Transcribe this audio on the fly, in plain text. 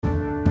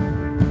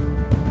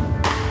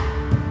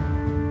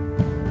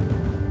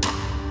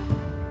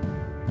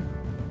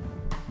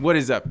What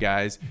is up,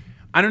 guys?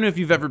 I don't know if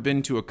you've ever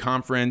been to a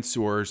conference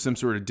or some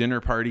sort of dinner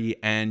party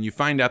and you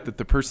find out that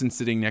the person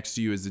sitting next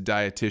to you is a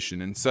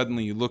dietitian, and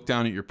suddenly you look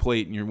down at your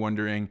plate and you're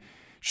wondering,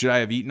 should I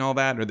have eaten all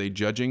that? Are they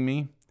judging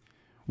me?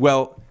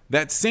 Well,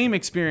 that same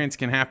experience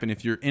can happen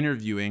if you're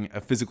interviewing a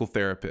physical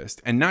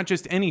therapist, and not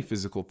just any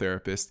physical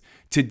therapist.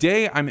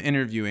 Today, I'm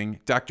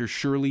interviewing Dr.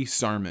 Shirley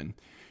Sahrmann.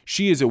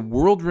 She is a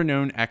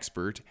world-renowned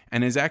expert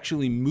and has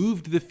actually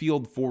moved the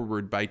field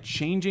forward by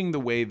changing the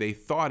way they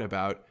thought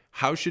about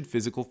how should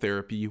physical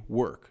therapy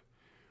work.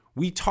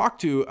 We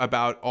talked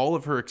about all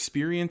of her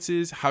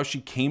experiences, how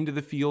she came to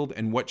the field,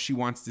 and what she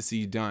wants to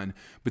see done.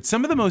 But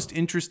some of the most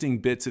interesting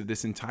bits of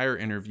this entire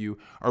interview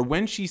are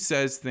when she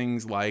says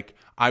things like,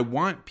 I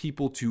want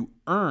people to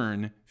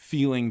earn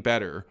feeling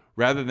better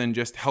rather than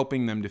just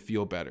helping them to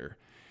feel better.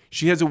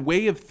 She has a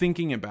way of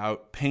thinking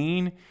about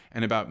pain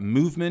and about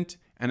movement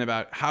and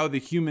about how the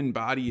human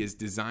body is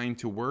designed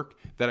to work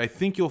that I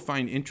think you'll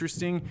find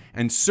interesting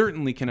and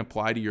certainly can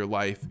apply to your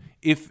life,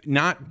 if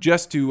not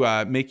just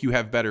to make you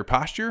have better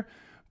posture,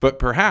 but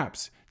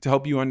perhaps to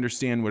help you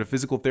understand what a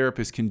physical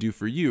therapist can do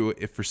for you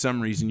if for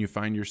some reason you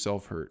find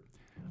yourself hurt.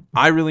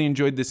 I really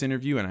enjoyed this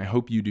interview, and I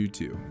hope you do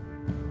too.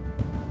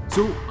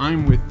 So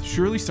I'm with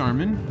Shirley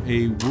Sahrmann,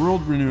 a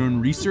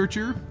world-renowned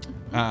researcher,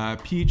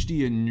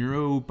 Ph.D. in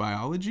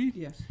neurobiology.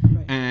 Yes,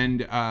 right.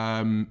 And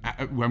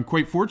I'm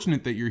quite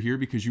fortunate that you're here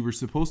because you were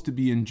supposed to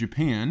be in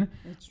Japan.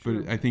 That's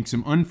true. But I think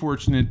some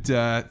unfortunate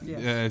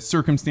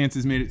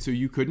circumstances made it so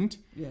you couldn't.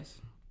 Yes.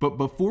 But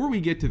before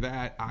we get to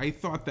that, I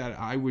thought that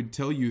I would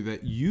tell you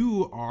that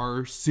you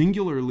are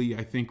singularly,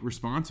 I think,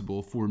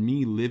 responsible for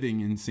me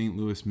living in St.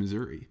 Louis,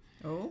 Missouri.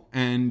 Oh.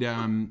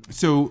 And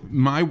so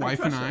my wife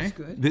and I,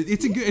 good.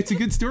 It's a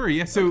good story.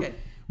 Yeah. So Okay.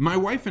 My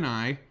wife and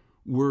I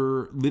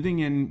were living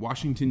in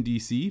Washington,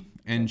 D.C.,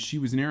 and she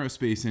was an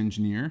aerospace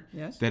engineer.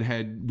 Yes.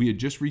 We had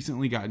just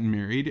recently gotten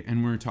married,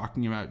 and we were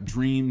talking about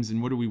dreams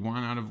and what do we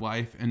want out of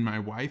life. And my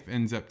wife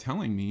ends up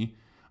telling me,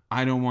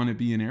 I don't want to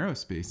be an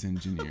aerospace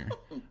engineer.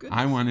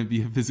 I want to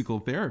be a physical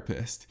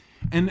therapist.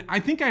 And I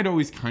think I'd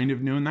always kind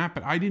of known that,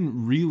 but I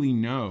didn't really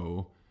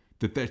know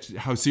that's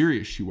how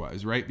serious she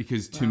was, right?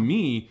 Because to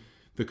me,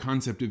 the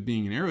concept of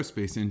being an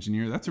aerospace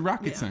engineer, that's a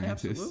rocket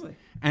scientist. Absolutely.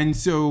 And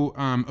so,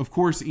 of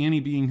course, Annie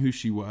being who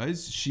she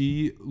was,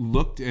 she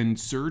looked and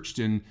searched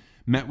and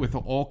met with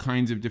all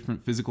kinds of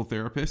different physical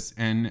therapists,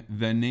 and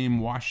the name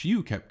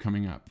WashU kept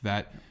coming up,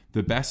 that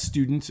the best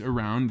students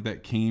around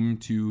that came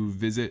to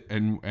visit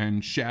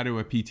and shadow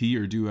a PT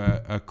or do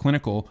a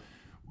clinical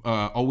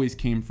always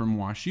came from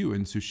WashU.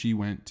 And so she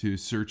went to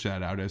search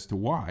that out as to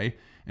why,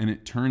 and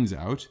it turns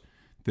out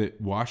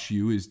that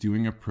WashU is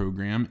doing a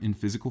program in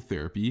physical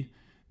therapy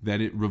that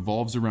it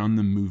revolves around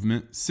the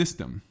movement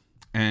system.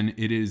 And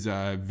it is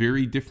a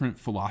very different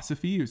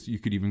philosophy. You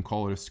could even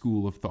call it a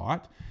school of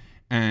thought.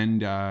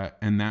 And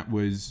that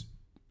was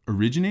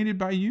originated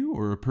by you,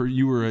 or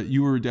you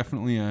were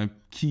definitely a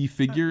key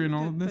figure in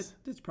all of this?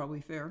 That's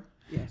probably fair.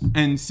 Yes.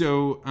 And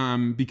so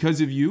because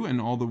of you and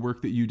all the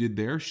work that you did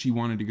there, she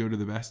wanted to go to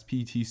the best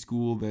PT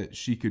school that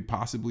she could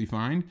possibly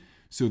find.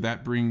 So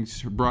that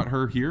brought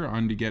her here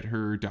on to get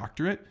her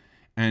doctorate.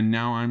 And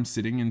now I'm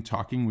sitting and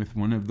talking with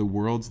one of the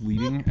world's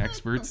leading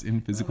experts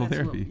in physical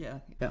therapy.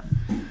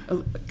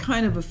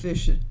 Kind of a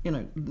fish in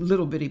a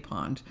little bitty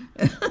pond.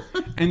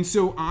 And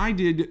so I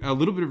did a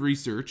little bit of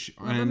research.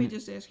 Well, let me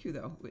just ask you,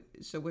 though.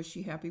 So was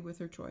she happy with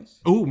her choice?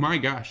 Oh, my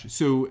gosh.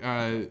 So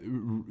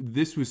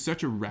this was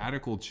such a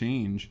radical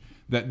change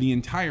that the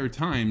entire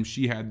time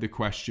she had the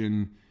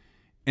question,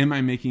 am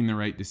I making the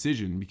right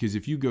decision? Because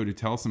if you go to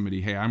tell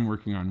somebody, hey, I'm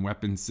working on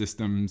weapon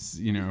systems,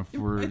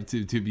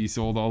 to be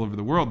sold all over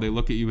the world, they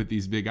look at you with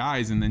these big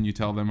eyes, and then you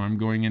tell them I'm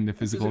going into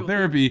physical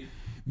therapy.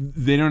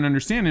 They don't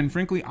understand. And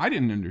frankly, I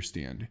didn't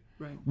understand,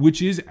 right.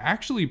 Which is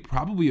actually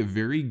probably a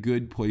very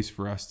good place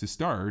for us to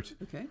start,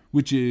 okay.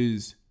 Which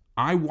is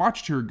I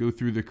watched her go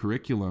through the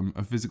curriculum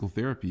of physical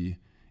therapy.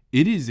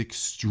 It is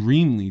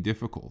extremely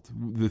difficult.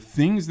 The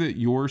things that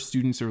your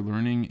students are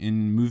learning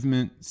in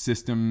movement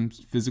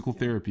systems, physical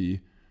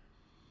therapy,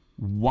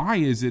 why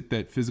is it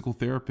that physical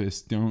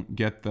therapists don't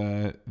get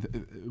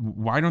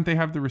why don't they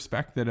have the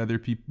respect that other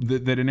people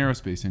that an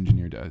aerospace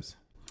engineer does?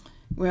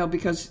 Well,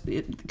 because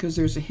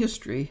there's a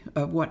history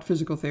of what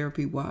physical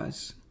therapy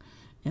was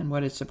and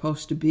what it's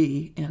supposed to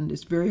be, and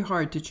it's very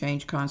hard to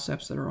change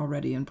concepts that are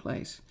already in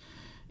place.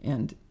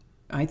 And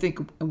I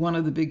think one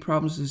of the big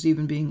problems is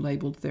even being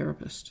labeled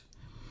therapist,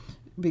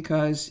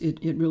 because it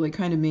really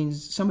kind of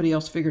means somebody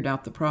else figured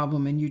out the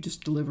problem and you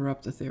just deliver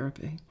up the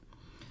therapy.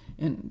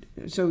 And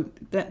so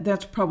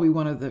that's probably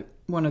one of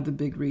the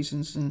big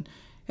reasons. And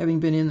having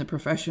been in the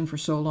profession for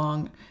so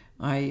long,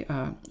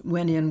 I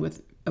went in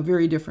with a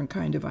very different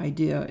kind of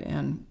idea,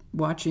 and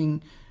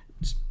watching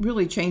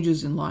really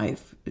changes in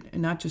life,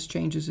 not just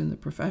changes in the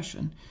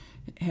profession,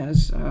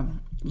 has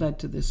led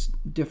to this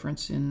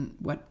difference in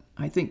what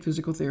I think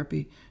physical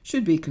therapy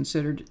should be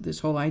considered. This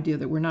whole idea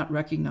that we're not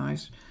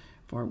recognized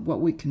for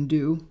what we can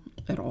do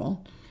at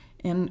all.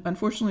 And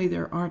unfortunately,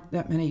 there aren't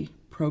that many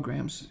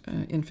programs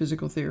in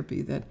physical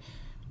therapy that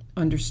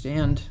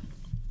understand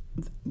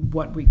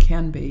what we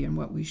can be and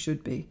what we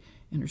should be,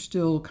 and are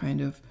still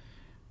kind of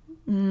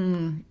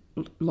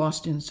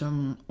lost in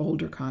some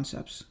older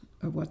concepts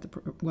of what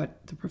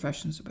the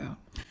profession's about.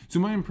 So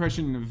my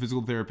impression of a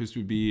physical therapist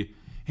would be,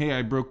 hey,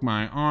 I broke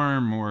my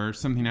arm or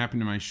something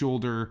happened to my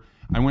shoulder.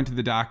 I went to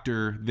the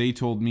doctor. They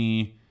told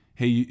me,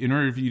 hey, in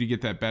order for you to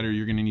get that better,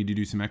 you're going to need to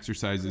do some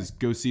exercises.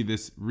 Go see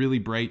this really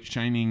bright,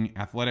 shining,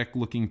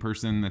 athletic-looking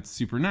person that's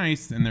super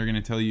nice, and they're going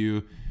to tell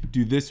you,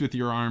 do this with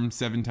your arm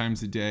 7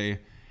 times a day.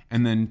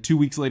 And then 2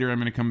 weeks later, I'm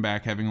going to come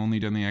back having only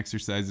done the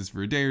exercises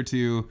for a day or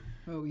two.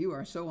 Oh, you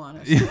are so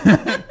honest.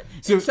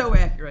 So, it's so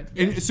accurate.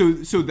 Yes.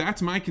 And so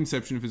that's my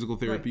conception of physical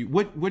therapy.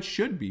 Right. What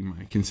should be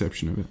my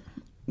conception of it?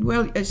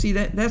 Well, I see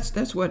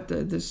that's what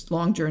this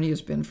long journey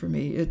has been for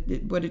me.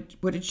 What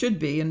it should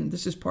be, and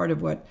this is part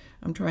of what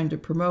I'm trying to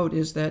promote,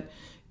 is that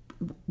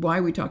why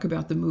we talk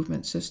about the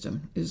movement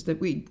system is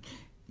that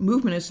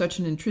movement is such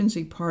an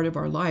intrinsic part of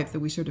our life that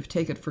we sort of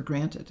take it for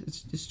granted.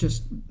 It's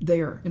just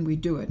there, and we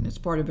do it, and it's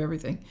part of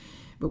everything.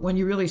 But when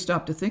you really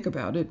stop to think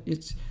about it,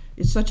 it's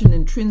such an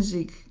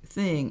intrinsic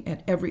thing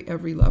at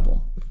every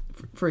level.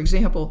 For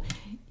example,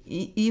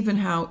 even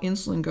how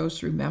insulin goes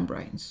through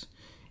membranes,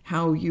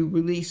 how you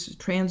release a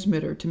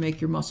transmitter to make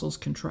your muscles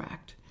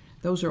contract.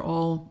 Those are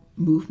all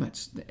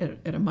movements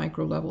at a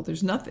micro level.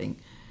 There's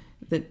nothing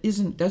that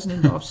doesn't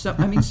involve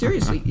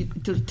seriously,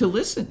 to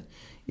listen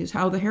is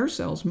how the hair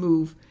cells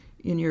move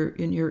in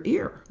your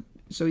ear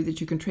so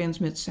that you can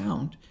transmit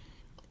sound.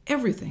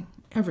 Everything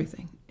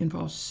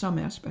involves some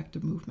aspect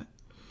of movement.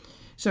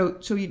 So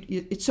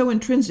it's so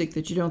intrinsic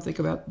that you don't think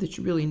about that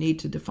you really need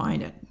to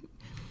define it.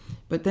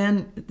 But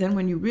then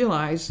when you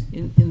realize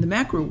in the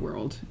macro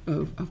world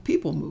of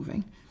people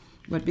moving,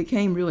 what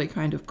became really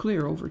kind of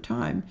clear over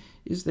time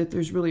is that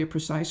there's really a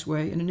precise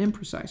way and an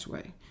imprecise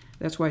way.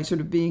 That's why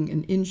sort of being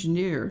an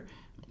engineer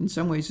in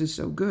some ways is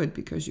so good,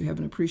 because you have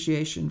an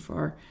appreciation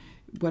for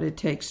what it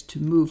takes to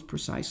move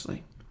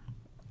precisely.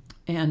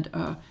 And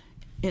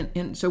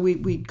so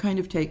we kind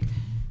of take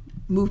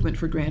movement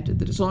for granted,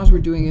 that as long as we're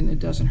doing it and it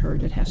doesn't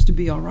hurt, it has to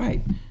be all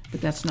right.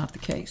 But that's not the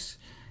case.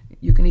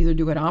 You can either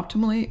do it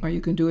optimally or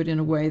you can do it in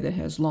a way that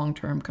has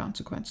long-term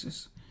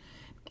consequences.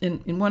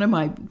 And one of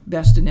my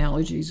best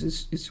analogies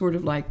is sort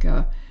of like,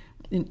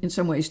 in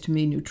some ways to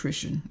me,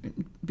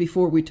 nutrition.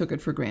 Before we took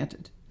it for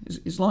granted.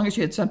 As long as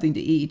you had something to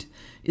eat,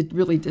 it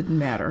really didn't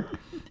matter.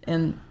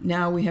 And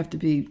now we have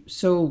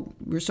to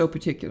we're so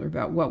particular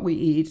about what we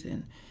eat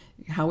and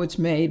how it's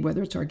made,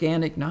 whether it's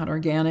organic, not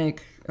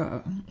organic,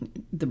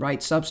 the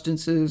right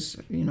substances.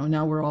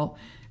 Now we're all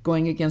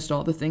going against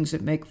all the things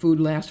that make food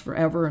last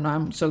forever, and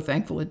I'm so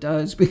thankful it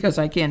does, because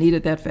I can't eat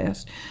it that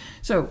fast.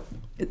 So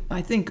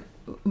I think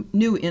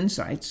new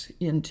insights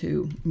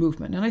into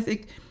movement. And I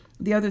think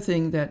the other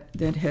thing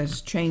that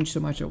has changed so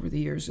much over the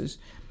years is,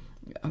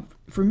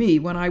 for me,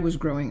 when I was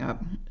growing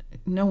up,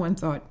 no one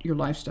thought your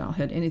lifestyle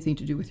had anything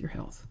to do with your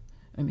health.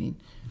 I mean,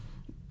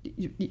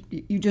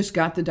 you just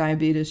got the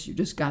diabetes, you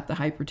just got the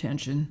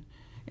hypertension,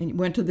 and you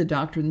went to the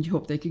doctor and you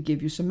hoped they could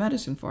give you some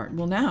medicine for it.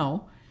 Well,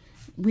 now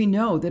we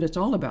know that it's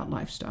all about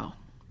lifestyle.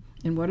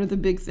 And what are the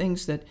big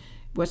things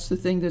what's the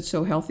thing that's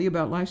so healthy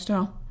about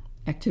lifestyle?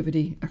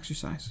 Activity,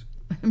 exercise.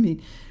 I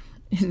mean,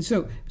 and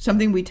so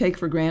something we take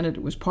for granted,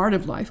 it was part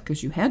of life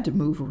because you had to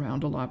move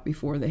around a lot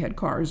before they had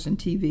cars and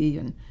TV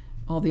and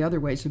all the other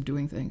ways of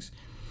doing things.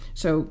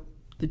 So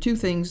the two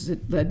things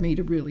that led me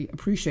to really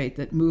appreciate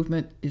that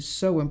movement is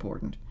so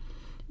important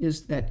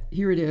is that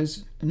here it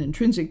is, an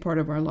intrinsic part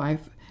of our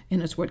life,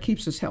 and it's what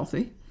keeps us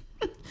healthy.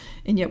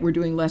 And yet we're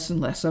doing less and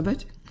less of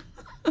it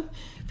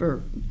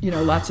for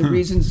lots of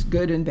reasons,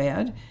 good and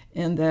bad,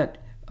 and that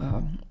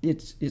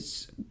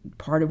it's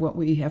part of what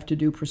we have to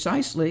do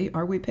precisely,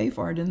 or we pay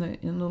for it in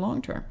the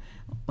long term,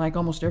 like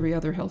almost every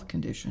other health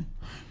condition.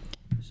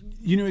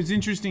 It's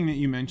interesting that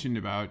you mentioned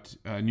about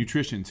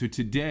nutrition. So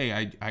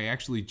today I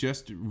actually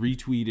just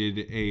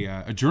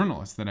retweeted a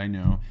journalist that I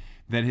know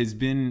that has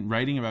been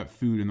writing about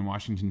food in the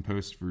Washington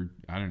Post for,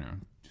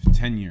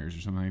 10 years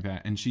or something like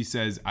that. And she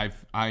says,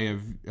 I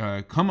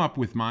have come up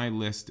with my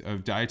list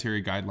of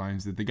dietary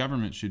guidelines that the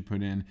government should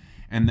put in,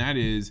 and that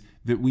is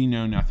that we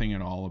know nothing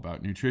at all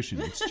about nutrition.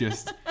 It's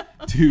just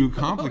too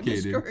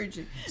complicated.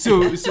 Discouraging.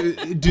 So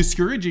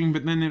discouraging,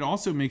 but then it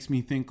also makes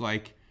me think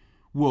like,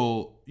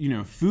 well,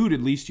 food,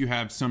 at least you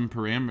have some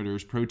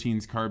parameters,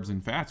 proteins, carbs,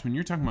 and fats. When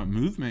you're talking about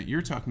movement,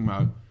 you're talking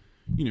about,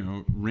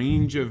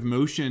 range of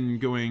motion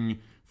going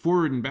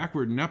forward and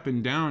backward and up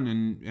and down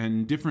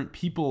and different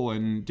people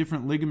and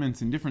different ligaments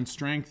and different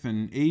strength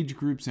and age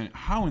groups. And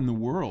how in the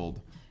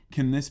world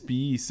can this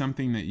be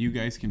something that you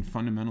guys can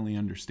fundamentally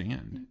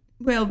understand?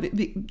 Well,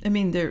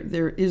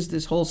 there is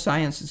this whole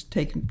science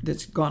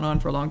that's gone on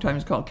for a long time.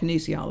 It's called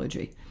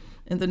kinesiology.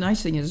 And the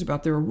nice thing is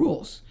there are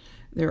rules.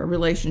 There are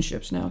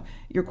relationships. Now,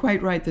 you're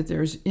quite right that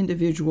there's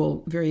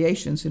individual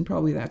variations, and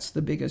probably that's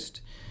the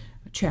biggest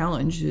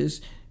challenge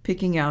is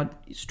picking out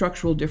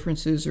structural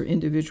differences or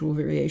individual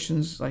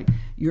variations, like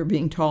you're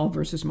being tall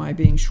versus my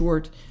being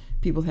short.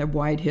 People have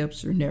wide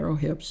hips or narrow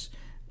hips.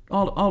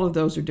 All of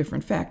those are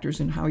different factors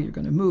in how you're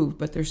going to move,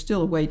 but there's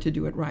still a way to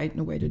do it right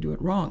and a way to do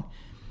it wrong.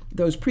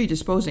 Those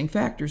predisposing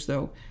factors,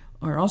 though,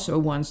 are also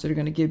ones that are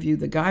going to give you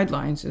the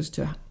guidelines as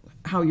to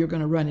how you're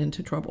going to run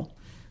into trouble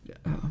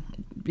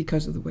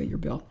because of the way you're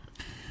built.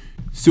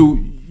 So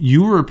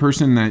you were a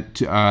person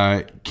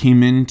that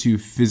came into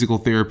physical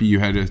therapy. You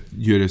had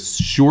a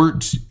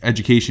short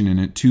education in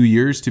it, 2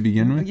 years to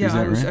begin with. Yeah, Is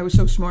that right? I was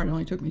so smart. It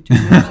only took me 2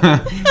 years.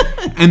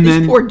 And These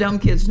then poor dumb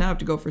kids now have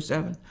to go for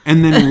 7.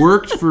 And then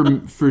worked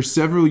for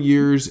several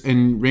years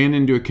and ran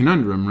into a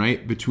conundrum,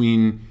 right,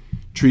 between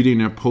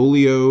treating a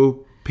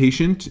polio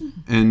patient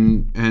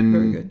and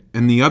Very good.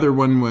 and the other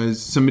one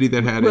was somebody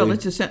that had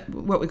it's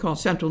what we call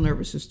central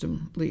nervous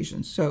system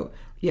lesions. So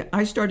yeah,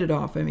 I started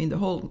off. I mean, the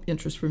whole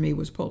interest for me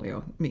was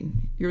polio. I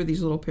mean, you're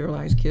these little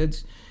paralyzed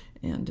kids,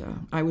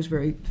 and I was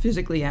very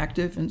physically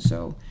active, and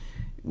so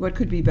what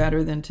could be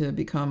better than to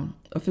become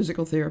a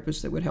physical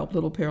therapist that would help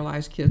little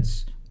paralyzed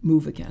kids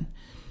move again?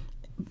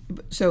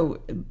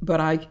 So, but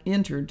I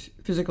entered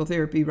physical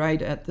therapy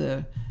right at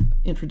the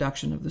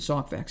introduction of the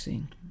Salk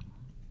vaccine.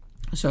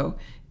 So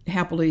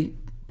happily,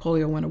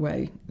 polio went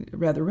away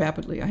rather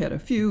rapidly. I had a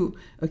few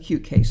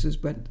acute cases,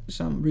 but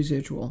some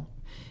residual.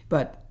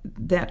 But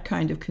that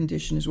kind of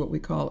condition is what we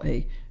call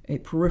a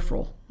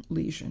peripheral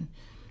lesion,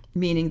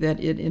 meaning that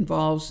it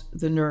involves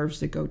the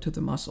nerves that go to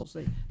the muscles.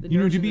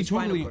 To be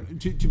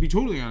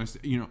totally honest,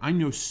 I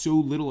know so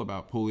little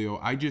about polio.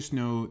 I just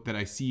know that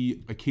I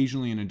see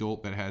occasionally an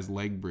adult that has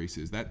leg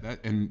braces.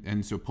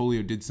 And so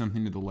polio did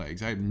something to the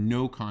legs. I have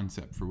no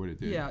concept for what it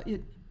did. Yeah.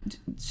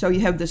 So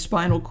you have the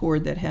spinal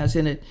cord that has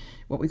in it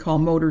what we call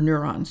motor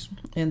neurons.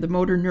 And the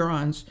motor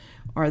neurons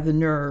are the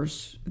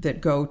nerves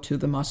that go to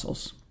the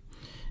muscles.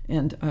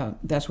 And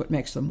that's what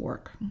makes them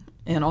work.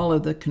 And all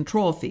of the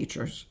control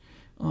features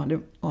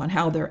on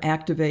how they're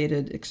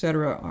activated, et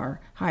cetera, are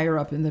higher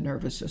up in the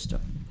nervous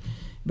system.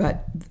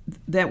 But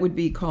that would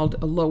be called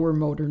a lower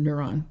motor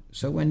neuron.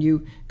 So when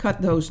you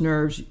cut those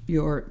nerves,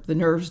 the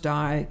nerves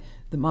die,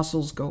 the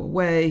muscles go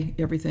away,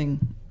 everything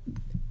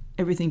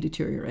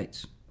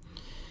deteriorates.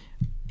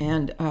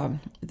 And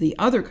the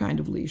other kind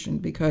of lesion,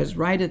 because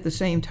right at the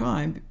same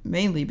time,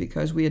 mainly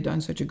because we had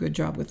done such a good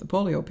job with the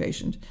polio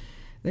patient,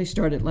 they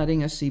started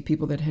letting us see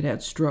people that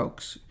had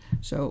strokes.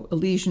 So a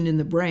lesion in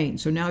the brain.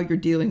 So now you're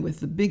dealing with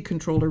the big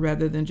controller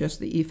rather than just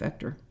the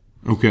effector.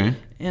 Okay.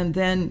 And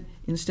then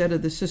instead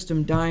of the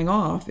system dying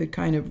off, it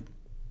kind of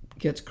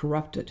gets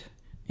corrupted.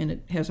 And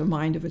it has a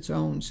mind of its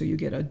own. So you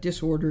get a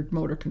disordered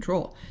motor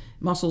control.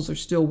 Muscles are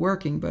still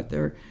working, but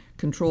they're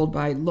controlled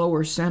by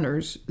lower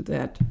centers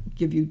that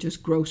give you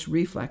just gross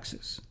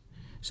reflexes.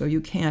 So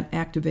you can't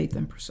activate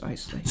them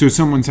precisely. So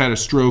someone's had a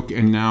stroke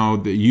and now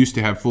they used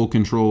to have full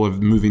control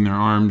of moving their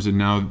arms and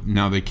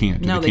now they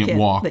can't. They can't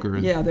walk.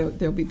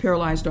 They'll be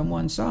paralyzed on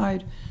one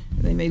side.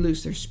 They may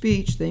lose their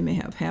speech. They may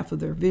have half of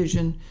their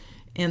vision.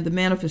 And the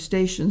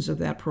manifestations of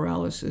that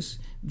paralysis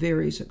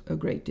varies a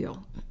great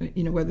deal.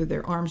 Whether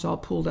their arms all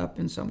pulled up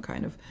in some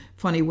kind of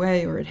funny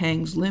way or it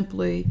hangs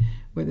limply,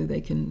 whether they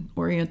can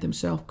orient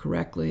themselves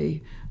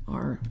correctly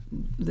or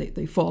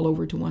they fall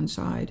over to one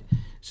side.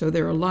 So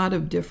there are a lot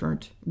of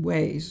different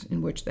ways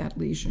in which that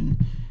lesion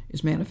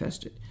is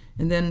manifested.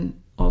 And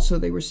then also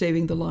they were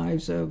saving the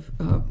lives of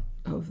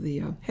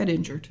the head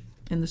injured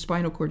and the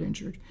spinal cord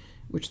injured,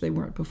 which they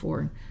weren't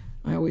before.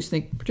 I always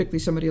think, particularly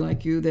somebody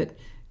like you, that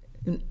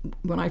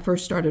when I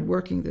first started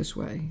working this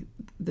way,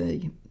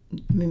 the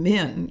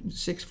men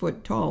 6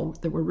 foot tall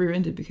that were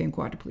rear-ended became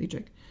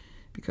quadriplegic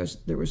because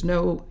there was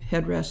no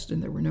headrest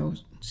and there were no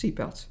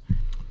seatbelts.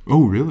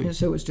 Oh, really? And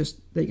so it was just,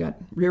 they got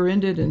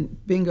rear-ended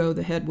and bingo,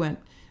 the head went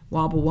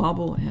wobble,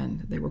 wobble,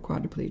 and they were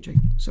quadriplegic.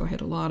 So I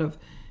had a lot of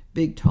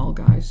big, tall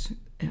guys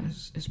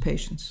as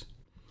patients.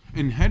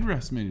 And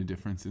headrests made a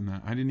difference in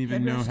that. I didn't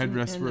even know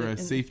headrests were a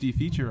safety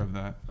feature of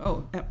that.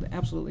 Oh,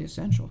 absolutely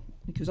essential.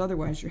 Because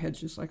otherwise your head's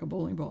just like a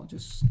bowling ball, it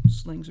just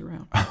slings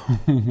around. Oh,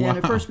 wow. And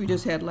at first we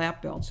just had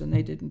lap belts, and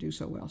they didn't do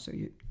so well. So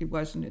it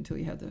wasn't until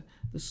you had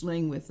the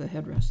sling with the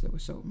headrest that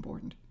was so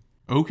important.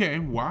 Okay,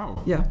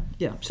 wow. Yeah.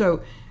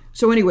 So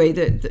anyway,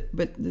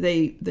 but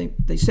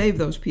they saved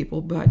those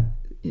people, but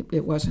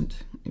it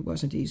wasn't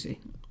easy.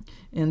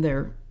 And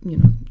their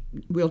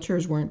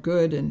wheelchairs weren't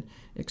good, and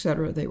et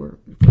cetera. They were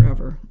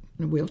forever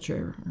in a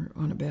wheelchair or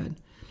on a bed.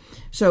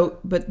 So,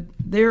 but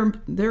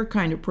their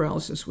kind of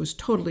paralysis was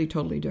totally,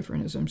 totally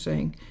different, as I'm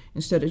saying.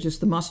 Instead of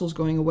just the muscles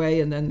going away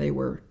and then they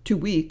were too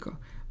weak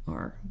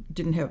or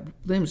didn't have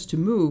limbs to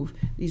move,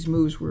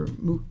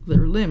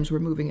 their limbs were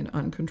moving in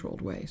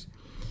uncontrolled ways.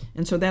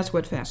 And so that's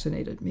what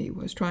fascinated me,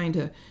 was trying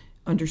to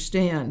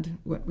understand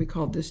what we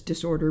called this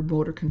disordered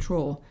motor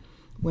control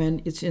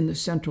when it's in the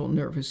central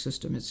nervous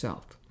system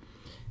itself.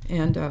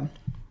 And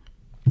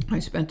I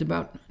spent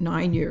about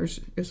 9 years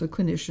as a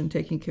clinician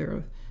taking care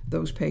of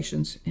those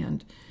patients,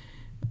 and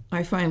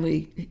I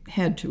finally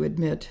had to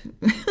admit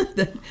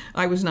that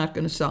I was not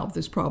going to solve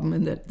this problem,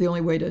 and that the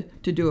only way to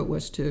do it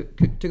was to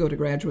go to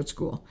graduate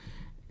school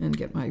and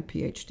get my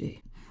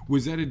Ph.D.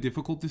 Was that a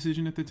difficult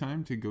decision at the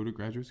time, to go to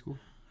graduate school?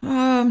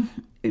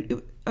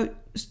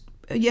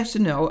 Yes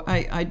and no.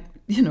 I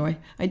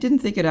didn't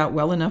think it out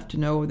well enough to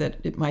know that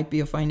it might be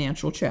a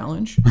financial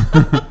challenge.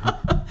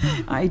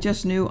 I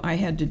just knew I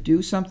had to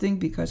do something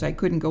because I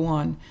couldn't go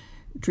on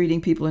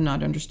treating people and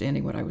not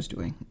understanding what I was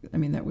doing. I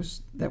mean, that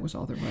was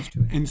all there was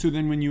to it. And so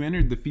then when you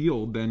entered the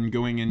field, then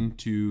going in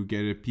to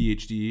get a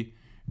Ph.D.,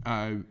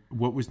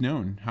 what was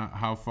known?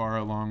 How far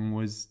along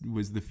was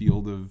the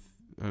field of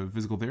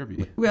physical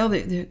therapy? Well,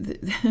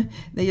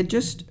 they had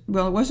just,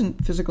 well, it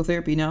wasn't physical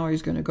therapy. Now I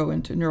was going to go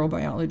into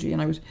neurobiology.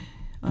 And I was,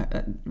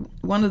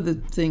 one of the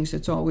things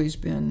that's always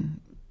been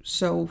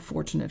so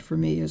fortunate for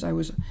me is I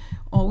was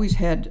always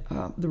had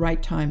the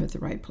right time at the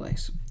right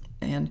place.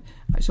 And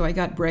so I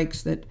got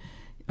breaks that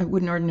I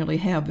wouldn't ordinarily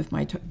have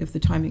if the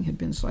timing had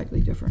been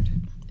slightly different.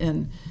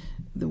 And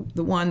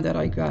the one that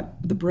I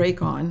got the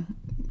break on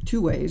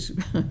 2 ways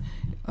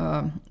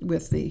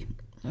with the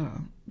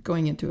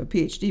going into a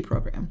PhD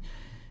program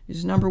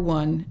is, number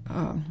one,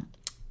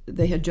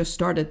 they had just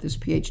started this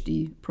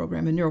PhD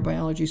program in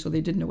neurobiology, so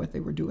they didn't know what they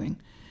were doing.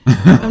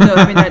 I'm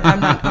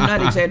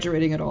not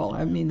exaggerating at all.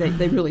 I mean,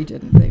 they really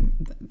didn't. They,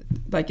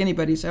 like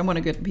anybody said, I want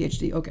to get a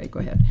PhD. Okay, go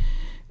ahead.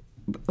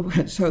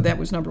 So that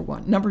was number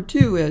one. Number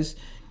two is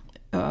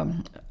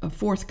a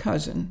fourth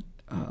cousin,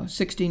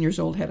 16 years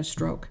old, had a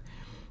stroke,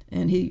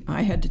 and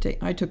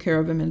I took care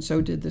of him, and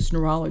so did this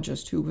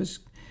neurologist who was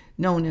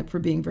known for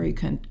being very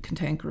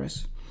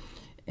cantankerous.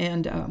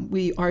 And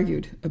we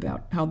argued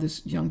about how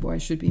this young boy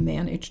should be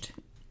managed.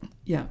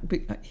 Yeah, but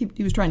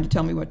he was trying to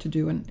tell me what to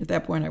do, and at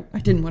that point I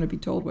didn't want to be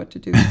told what to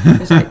do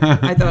because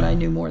I thought I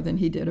knew more than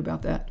he did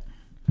about that.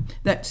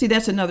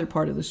 That's another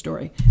part of the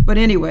story. But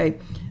anyway,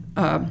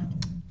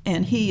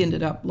 and he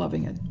ended up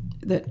loving it,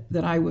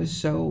 that I was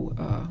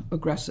so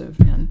aggressive,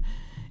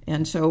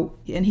 and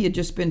he had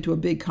just been to a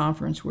big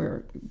conference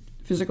where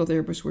physical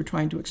therapists were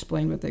trying to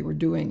explain what they were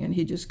doing, and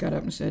he just got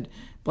up and said,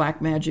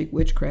 "Black magic,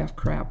 witchcraft,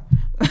 crap."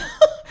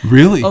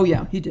 Really? Oh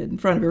yeah, he did, in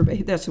front of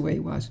everybody. That's the way he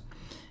was.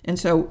 And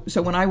so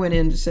when I went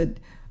in and said,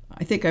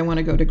 "I think I want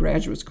to go to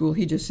graduate school,"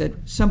 he just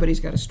said, "Somebody's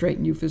got to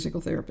straighten you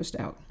physical therapist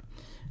out."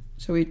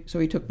 So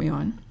he took me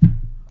on.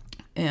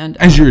 And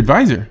as your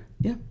advisor?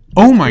 Yeah.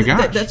 Oh my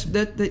gosh.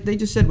 They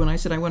just said, when I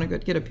said I want to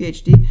get a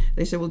PhD,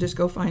 they said, "Well, just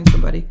go find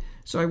somebody."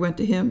 So I went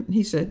to him, and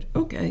he said,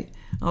 "Okay,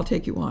 I'll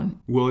take you on."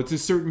 Well, it's a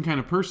certain kind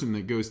of person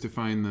that goes to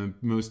find the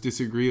most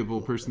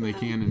disagreeable person they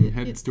can and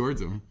heads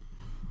towards them.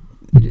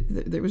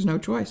 There was no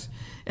choice.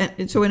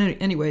 And so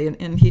anyway,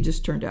 and he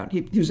just turned out,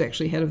 he was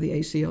actually head of the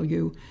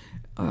ACLU.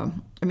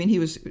 He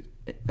was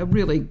a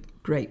really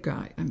great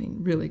guy.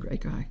 Really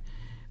great guy.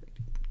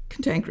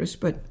 Cantankerous,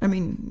 but,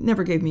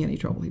 never gave me any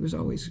trouble. He was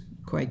always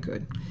quite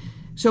good.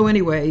 So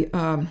anyway,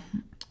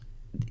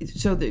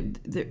 so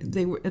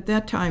they were, at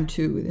that time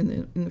too,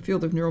 in the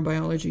field of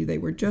neurobiology, they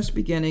were just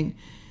beginning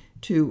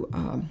to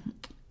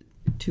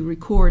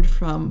record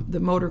from the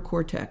motor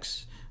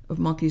cortex of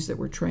monkeys that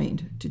were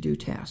trained to do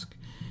tasks.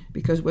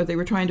 Because what they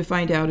were trying to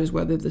find out is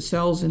whether the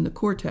cells in the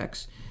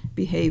cortex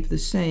behave the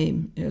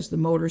same as the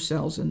motor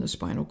cells in the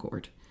spinal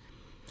cord.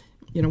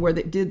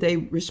 Did they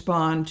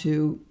respond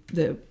to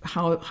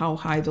how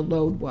high the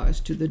load was,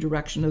 to the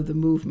direction of the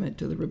movement,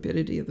 to the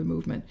rapidity of the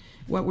movement?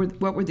 What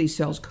were these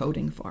cells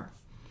coding for?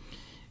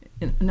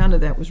 And none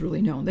of that was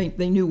really known.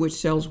 They knew which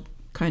cells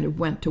kind of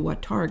went to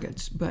what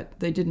targets, but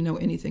they didn't know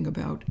anything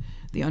about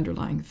the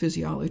underlying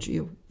physiology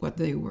of what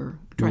they were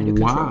trying to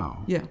control.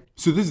 Wow. Yeah.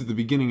 So this is the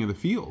beginning of the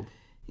field.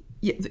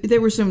 Yeah, there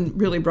were some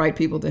really bright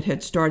people that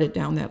had started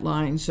down that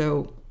line.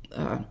 So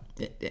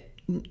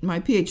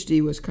my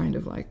PhD was kind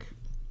of like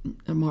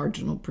a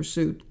marginal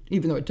pursuit,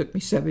 even though it took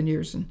me 7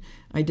 years and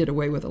I did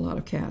away with a lot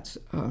of cats.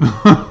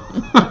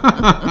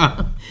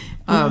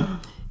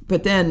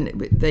 But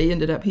then he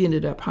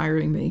ended up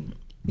hiring me.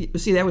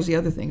 See, that was the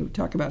other thing. We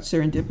talk about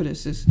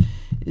serendipitous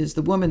is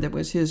the woman that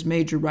was his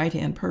major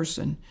right-hand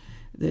person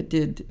that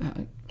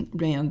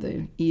ran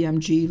the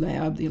EMG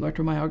lab, the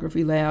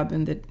electromyography lab,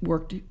 and that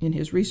worked in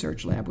his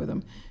research lab with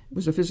him,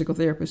 was a physical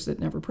therapist that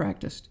never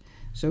practiced.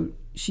 So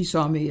she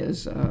saw me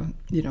as,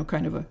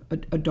 kind of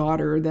a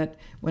daughter that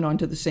went on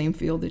to the same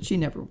field that she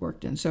never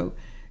worked in. So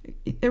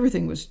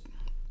everything was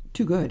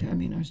too good. I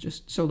was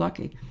just so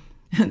lucky.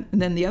 And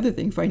then the other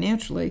thing,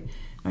 financially,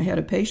 I had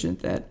a patient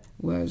that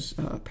was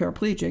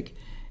paraplegic,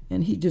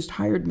 and he just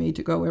hired me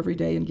to go every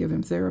day and give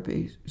him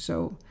therapy.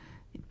 So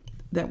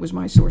that was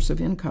my source of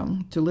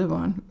income to live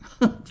on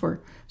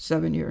for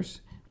 7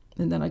 years.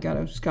 And then I got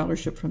a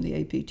scholarship from the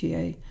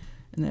APTA,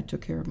 and that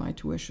took care of my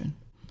tuition.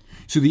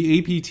 So the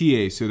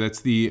APTA, so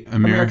that's the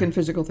American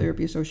Physical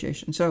Therapy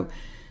Association. So,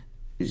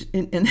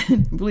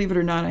 and believe it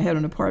or not, I had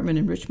an apartment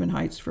in Richmond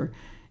Heights for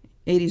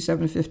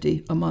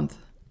 $87.50 a month.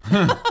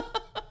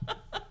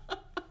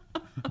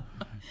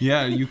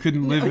 Yeah, you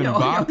couldn't live in a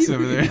box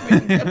over there. You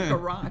get a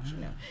garage.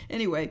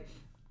 Anyway,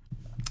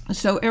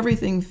 so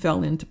everything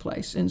fell into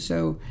place. And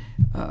so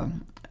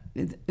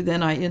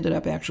then I ended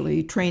up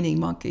actually training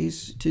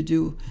monkeys to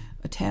do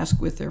a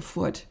task with their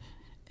foot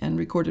and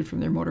recorded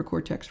from their motor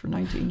cortex for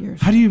 19 years.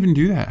 How do you even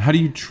do that? How do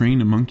you train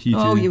a monkey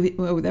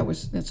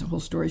to... That's a whole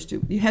story,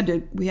 Stu. We had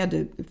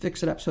to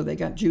fix it up so they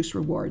got juice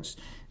rewards.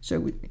 So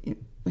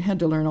we had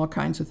to learn all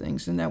kinds of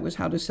things, and that was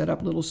how to set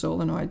up little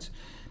solenoids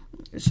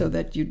so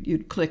that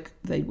you'd click.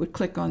 They would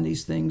click on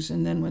these things,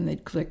 and then when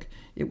they'd click,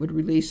 it would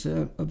release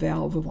a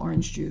valve of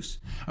orange juice.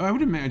 I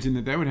would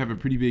imagine that would have a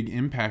pretty big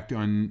impact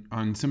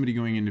on somebody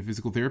going into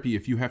physical therapy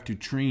if you have to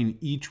train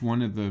each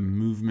one of the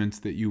movements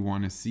that you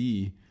want to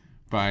see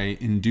by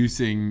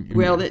inducing.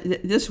 Well,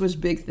 this was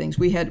big things.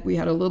 We had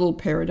a little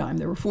paradigm.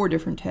 There were 4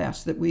 different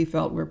tasks that we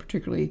felt were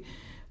particularly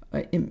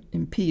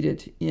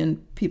impeded in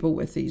people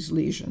with these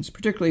lesions,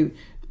 particularly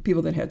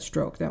people that had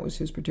stroke. That was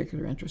his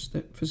particular interest,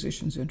 the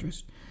physician's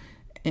interest.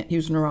 And he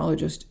was a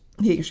neurologist.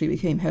 He actually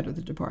became head of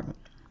the department.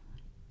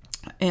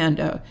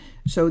 And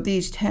so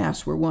these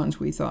tasks were ones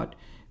we thought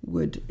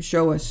would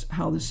show us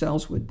how the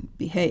cells would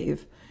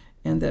behave,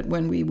 and that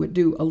when we would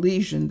do a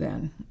lesion,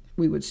 then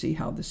we would see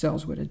how the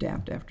cells would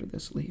adapt after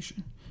this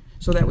lesion.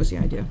 So that was the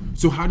idea.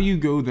 So how do you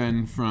go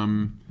then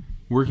from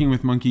working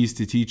with monkeys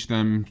to teach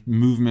them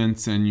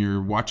movements and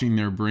you're watching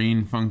their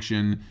brain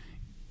function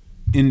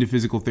into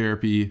physical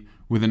therapy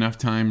with enough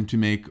time to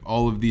make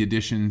all of the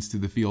additions to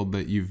the field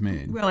that you've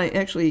made? Well,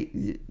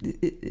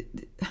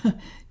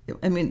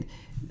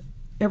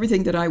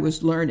 everything that I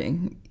was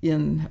learning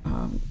in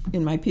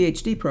my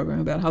Ph.D. program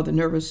about how the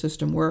nervous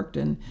system worked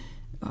and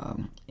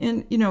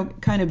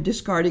kind of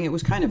discarding, it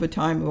was kind of a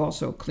time of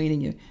also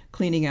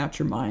cleaning out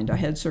your mind. I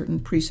had certain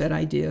preset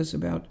ideas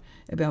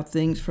about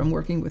things from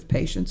working with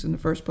patients in the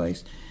first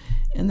place.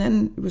 And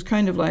then it was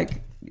kind of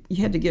like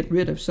you had to get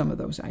rid of some of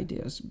those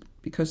ideas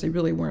because they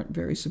really weren't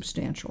very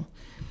substantial.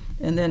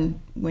 And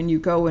then when you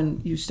go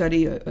and you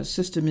study a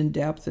system in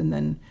depth and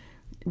then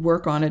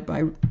work on it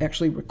by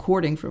actually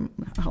recording from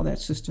how that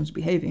system's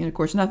behaving, and of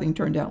course nothing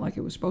turned out like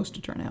it was supposed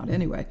to turn out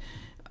anyway.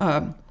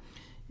 And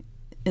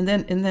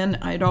then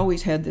I'd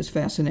always had this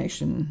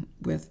fascination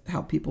with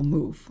how people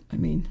move. I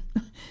mean,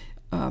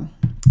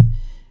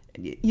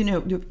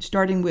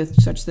 starting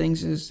with such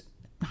things as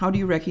how do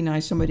you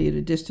recognize somebody at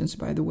a distance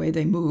by the way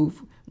they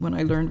move? When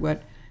I learned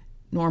what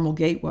normal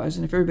gait was,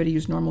 and if everybody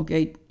used normal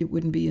gait, it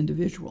wouldn't be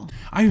individual.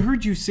 I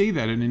heard you say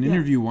that in an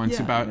interview once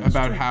about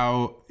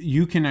how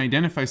you can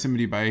identify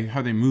somebody by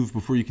how they move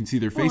before you can see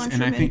their face. Well, I'm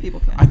sure many people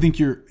can. I think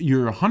you're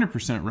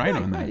 100% right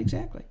on that. Right,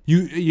 exactly.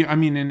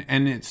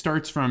 And it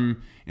starts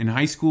from in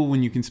high school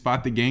when you can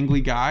spot the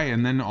gangly guy,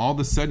 and then all of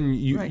a sudden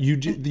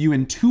you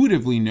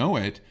intuitively know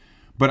it.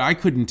 But I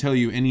couldn't tell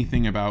you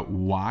anything about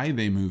why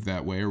they move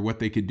that way or what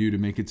they could do to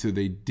make it so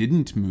they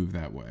didn't move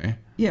that way.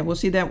 Yeah, well,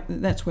 see,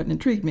 that's what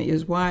intrigued me,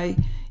 is why,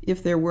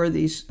 if there were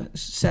these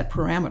set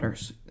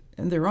parameters,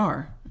 and there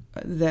are,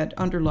 that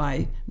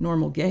underlie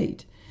normal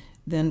gait,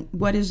 then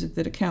what is it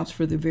that accounts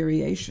for the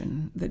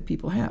variation that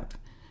people have?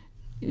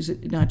 Is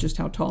it not just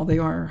how tall they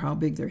are, or how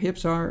big their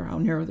hips are, or how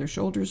narrow their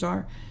shoulders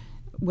are?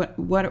 What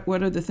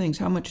are the things?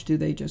 How much do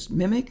they just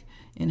mimic,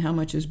 and how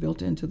much is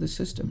built into the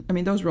system? I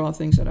mean, those were all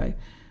things that I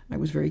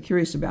was very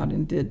curious about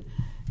and did,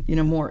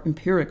 more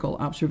empirical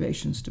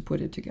observations to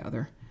put it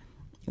together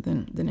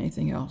than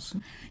anything else.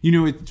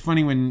 It's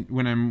funny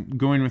when I'm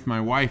going with my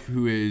wife,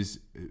 who is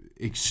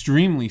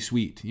extremely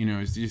sweet,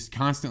 just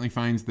constantly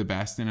finds the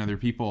best in other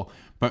people,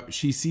 but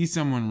she sees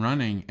someone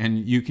running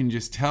and you can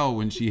just tell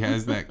when she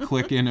has that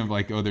click in of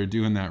like, oh, they're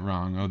doing that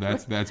wrong. Oh,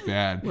 that's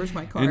bad. Where's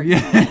my card?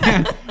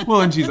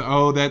 And she's,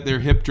 that their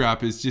hip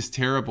drop is just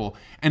terrible.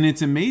 And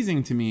it's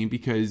amazing to me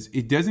because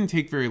it doesn't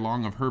take very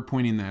long of her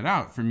pointing that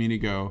out for me to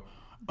go,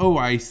 oh,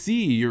 I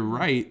see, you're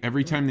right.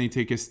 Every time they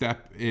take a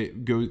step,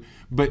 it goes.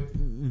 But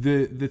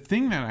the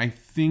thing that I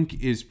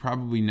think is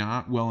probably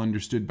not well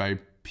understood by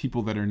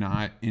people that are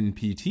not in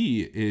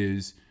PT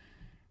is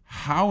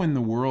how in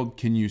the world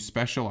can you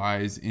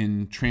specialize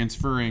in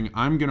transferring,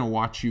 I'm going to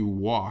watch you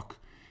walk,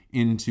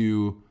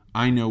 into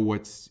I know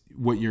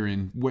what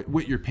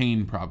your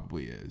pain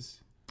probably is.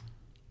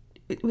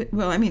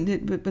 Well, I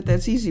mean, but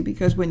that's easy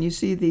because when you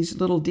see these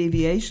little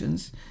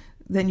deviations,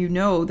 then you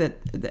know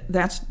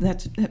that's.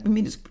 I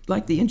mean, it's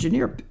like the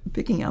engineer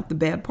picking out the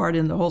bad part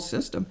in the whole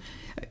system,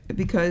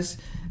 because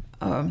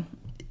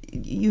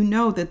you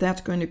know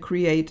that's going to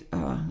create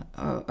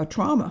a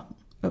trauma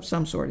of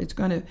some sort. It's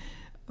going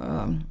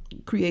to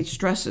create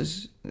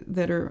stresses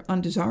that are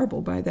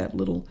undesirable by that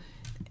little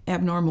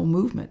abnormal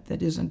movement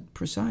that isn't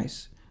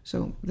precise.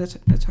 So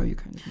that's how you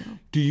kind of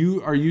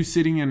know. Are you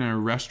sitting in a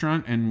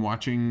restaurant and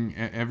watching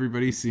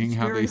everybody, seeing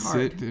how they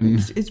sit?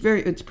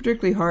 It's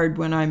particularly hard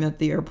when I'm at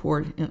the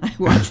airport and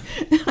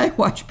I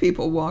watch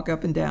people walk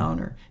up and down,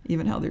 or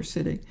even how they're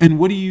sitting. And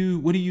what do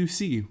you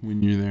see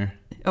when you're there?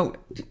 Oh,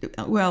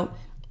 well,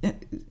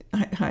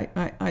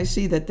 I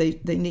see that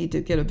they need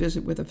to get a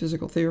visit with a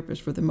physical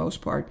therapist for the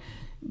most part,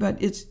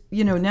 but it's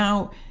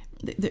now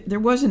there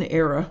was an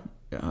era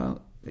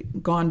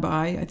gone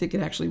by. I think it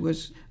actually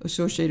was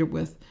associated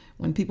with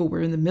when people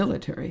were in the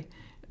military,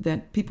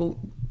 that people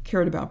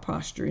cared about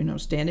posture,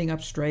 standing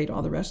up straight,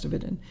 all the rest of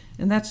it, and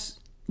that's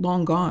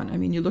long gone. I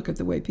mean, you look at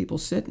the way people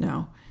sit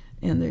now,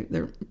 and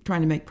they're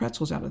trying to make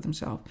pretzels out of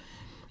themselves,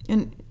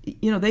 and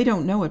they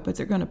don't know it, but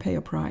they're going to pay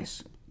a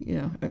price.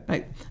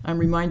 I'm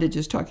reminded,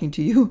 just talking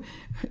to you,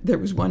 there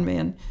was one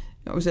man.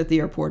 I was at the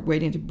airport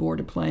waiting to board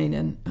a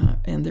plane,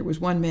 and there was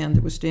one man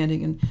that was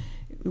standing and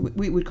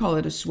we would call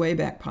it a sway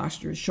back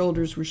posture. His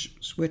shoulders were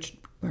switched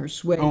or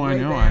swayed. Oh, I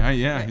know. Back.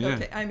 Yeah.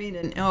 Okay. I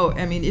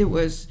mean, it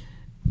was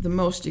the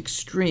most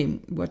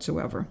extreme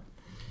whatsoever.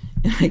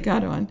 And I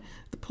got on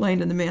the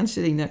plane, and the man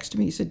sitting next to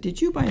me, he said,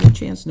 "Did you by any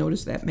chance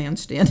notice that man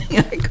standing?"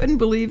 I couldn't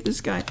believe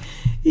this guy.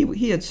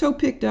 He had so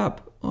picked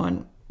up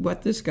on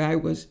what this guy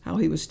was, how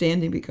he was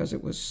standing, because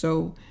it was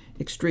so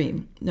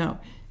extreme. Now,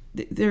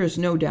 there is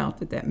no doubt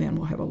that man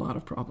will have a lot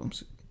of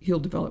problems. He'll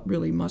develop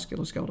really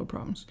musculoskeletal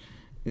problems.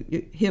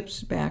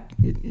 Hips, back,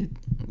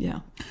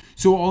 yeah.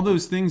 So all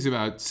those things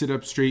about sit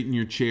up straight in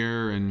your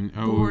chair and...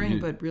 Boring,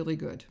 but really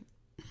good.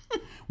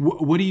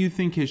 What do you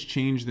think has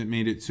changed that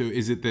made it so?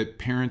 Is it that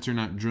parents are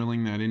not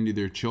drilling that into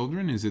their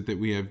children? Is it that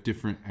we have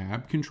different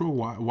ab control?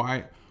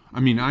 Why? I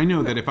mean, I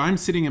know that if I'm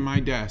sitting at my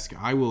desk,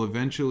 I will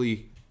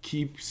eventually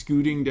keep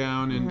scooting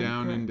down and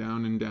down and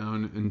down and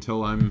down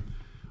until I'm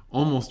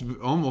almost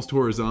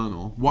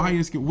horizontal.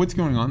 What's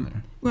going on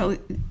there? Well,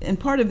 and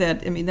part of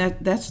that, I mean,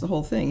 that's the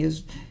whole thing,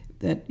 is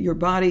that your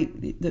body,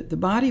 the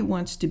body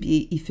wants to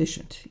be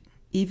efficient,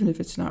 even if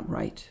it's not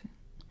right.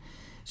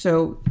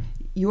 So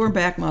your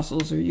back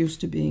muscles are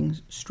used to being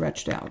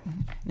stretched out.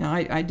 Now,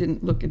 I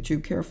didn't look at you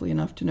carefully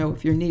enough to know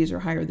if your knees are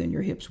higher than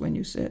your hips when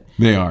you sit.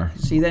 They are.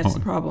 See, that's the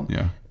problem.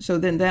 Yeah. So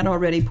then that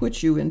already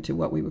puts you into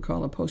what we would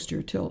call a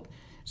posterior tilt.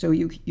 So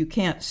you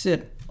can't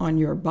sit on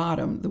your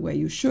bottom the way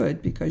you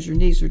should because your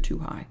knees are too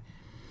high.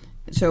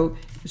 So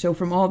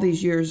from all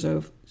these years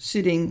of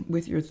sitting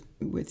with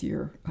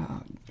your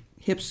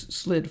hips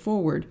slid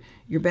forward,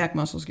 your back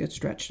muscles get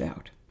stretched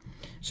out.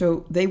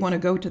 So they want to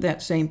go to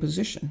that same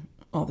position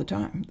all the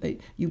time.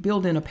 You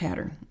build in a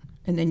pattern,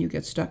 and then you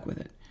get stuck with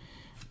it.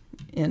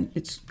 And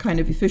it's kind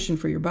of efficient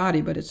for your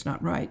body, but it's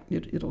not right.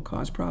 It'll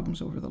cause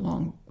problems over the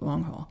long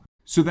haul.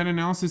 So that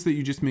analysis that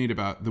you just made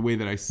about the way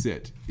that I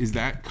sit, is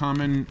that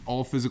common?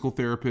 All physical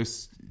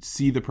therapists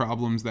see the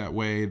problems that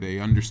way, they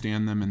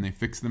understand them, and they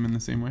fix them in the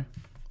same way?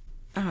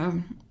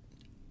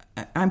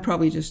 I'm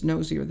probably just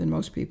nosier than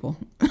most people.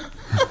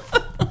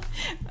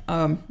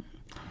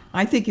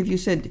 I think if you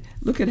said,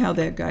 look at how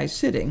that guy's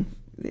sitting,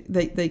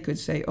 they could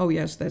say, oh,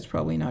 yes, that's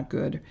probably not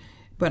good.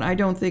 But I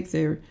don't think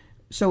they're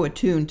so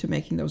attuned to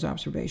making those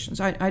observations.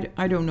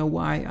 I don't know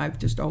why. I've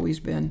just always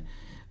been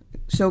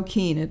so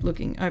keen at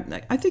looking.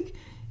 I think,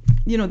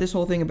 this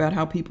whole thing about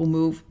how people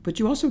move, but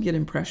you also get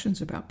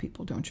impressions about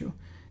people, don't you?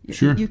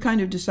 Sure. You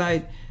kind of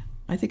decide,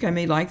 I think I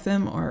may like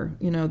them, or,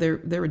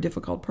 they're a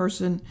difficult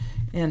person.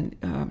 And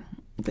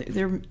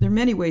there are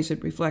many ways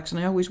it reflects.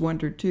 And I always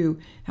wondered, too,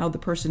 how the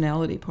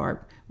personality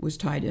part was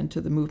tied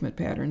into the movement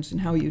patterns and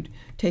how you'd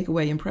take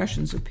away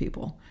impressions of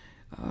people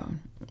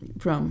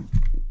from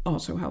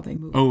also how they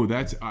move. Oh,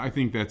 I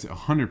think that's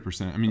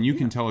 100%. I mean, you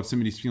can tell if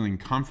somebody's feeling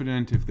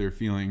confident, if they're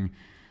feeling...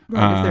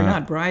 Right, if they're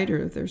not bright, or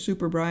if they're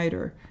super bright,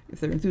 or if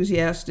they're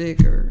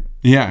enthusiastic, or...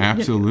 Yeah,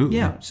 absolutely.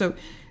 Yeah, so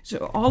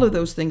all of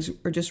those things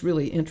are just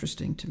really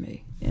interesting to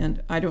me.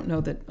 And I don't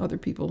know that other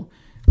people,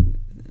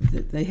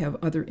 that they have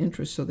other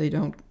interests, so they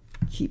don't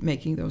keep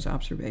making those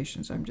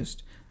observations. I'm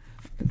just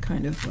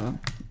kind of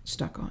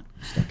stuck at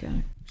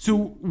it. So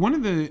one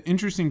of the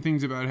interesting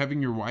things about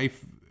having your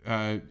wife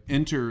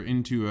enter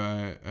into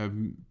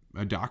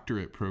a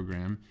doctorate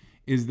program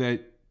is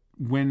that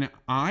when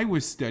I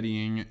was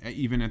studying,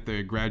 even at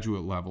the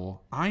graduate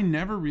level, I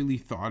never really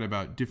thought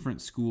about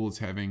different schools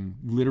having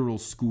literal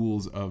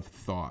schools of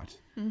thought.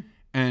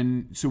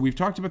 And so we've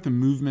talked about the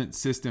movement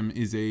system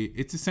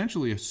it's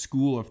essentially a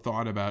school of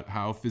thought about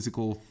how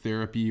physical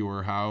therapy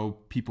or how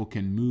people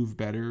can move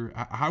better.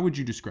 How would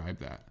you describe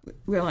that?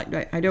 Well,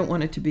 I don't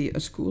want it to be a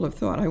school of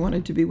thought. I want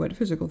it to be what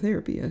physical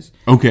therapy is.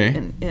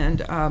 Okay.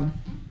 And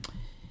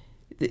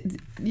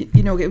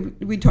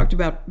we talked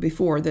about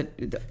before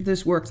that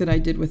this work that I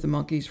did with the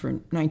monkeys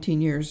for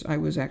 19 years, I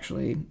was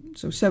actually,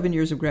 7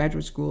 years of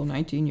graduate school,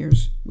 19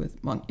 years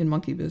in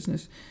monkey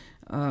business.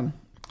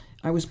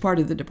 I was part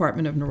of the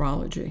Department of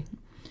Neurology.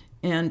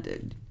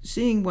 And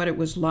seeing what it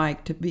was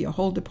like to be a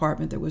whole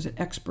department that was an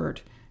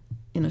expert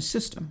in a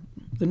system,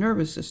 the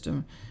nervous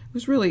system,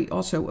 was really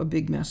also a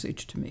big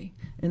message to me.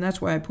 And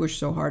that's why I pushed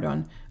so hard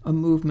on a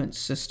movement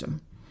system,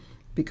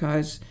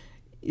 because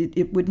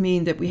it would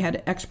mean that we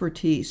had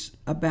expertise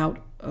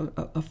about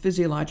a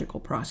physiological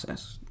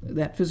process,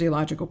 that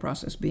physiological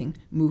process being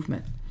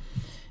movement.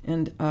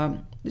 And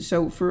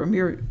so for a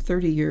mere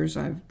 30 years,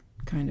 I've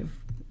kind of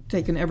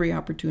taken every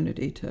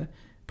opportunity to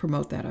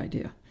promote that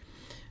idea.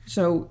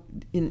 So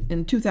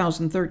in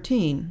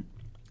 2013,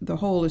 the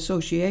whole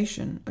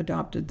association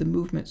adopted the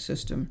movement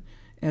system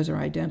as our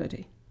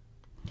identity.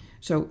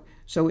 So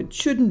it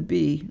shouldn't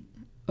be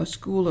a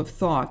school of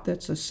thought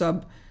that's a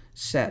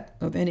subset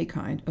of any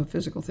kind of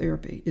physical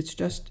therapy. It's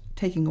just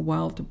taking a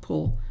while to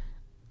pull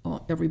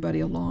everybody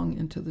along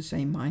into the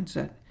same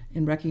mindset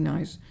and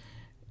recognize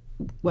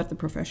what the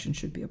profession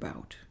should be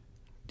about.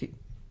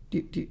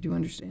 Do you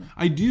understand?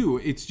 I do.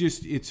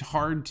 It's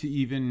hard to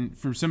even,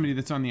 for somebody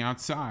that's on the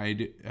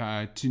outside,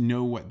 to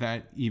know what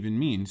that even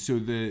means. So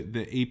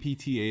the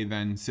APTA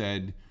then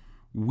said,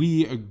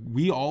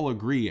 we all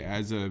agree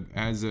as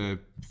a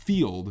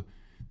field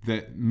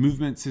that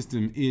movement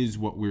system is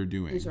what we're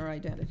doing. Is our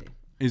identity.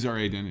 Is our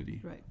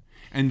identity. Right.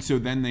 And so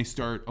then they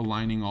start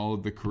aligning all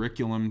of the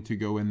curriculum to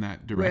go in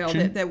that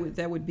direction. Well,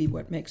 that would be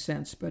what makes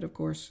sense. But of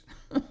course,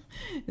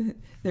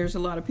 there's a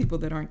lot of people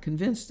that aren't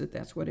convinced that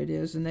that's what it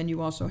is. And then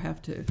you also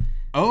have to...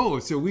 Oh,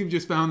 so we've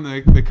just found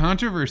the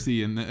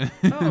controversy in the...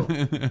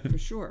 Oh, for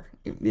sure.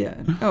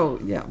 Yeah. Oh,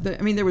 yeah.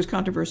 I mean, there was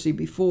controversy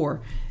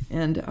before.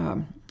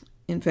 And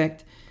in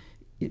fact,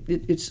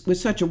 it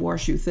was such a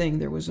WashU thing.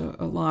 There was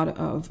a lot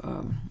of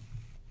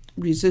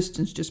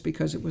resistance just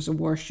because it was a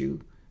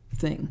WashU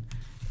thing.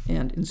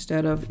 And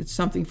instead of, it's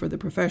something for the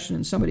profession,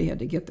 and somebody had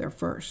to get there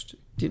first.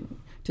 To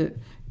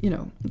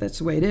that's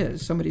the way it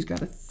is. Somebody's got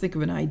to think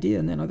of an idea,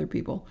 and then other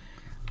people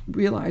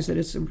realize that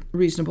it's a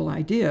reasonable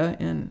idea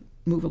and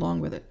move along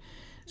with it.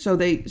 So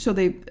they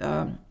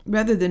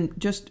rather than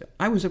just,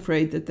 I was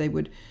afraid that they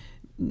would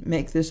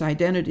make this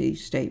identity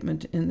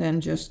statement and then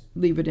just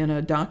leave it in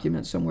a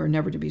document somewhere,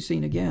 never to be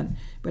seen again.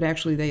 But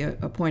actually, they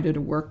appointed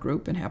a work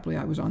group, and happily,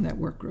 I was on that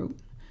work group.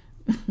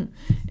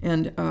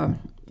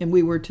 And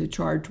we were to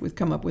charge with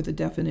come up with a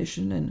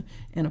definition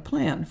and a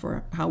plan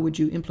for how would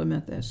you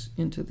implement this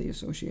into the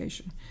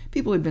association.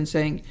 People had been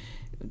saying,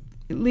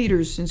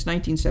 leaders since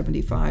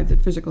 1975,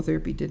 that physical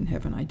therapy didn't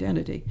have an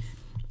identity.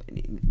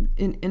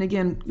 And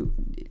again,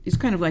 it's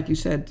kind of like you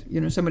said,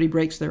 somebody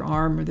breaks their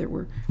arm, or they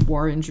were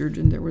war injured,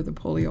 and there were the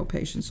polio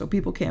patients. So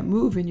people can't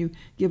move, and you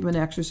give them an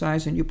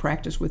exercise and you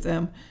practice with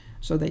them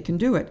so they can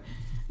do it.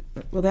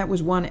 Well, that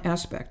was one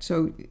aspect.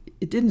 So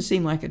it didn't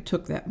seem like it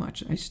took that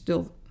much. I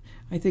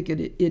think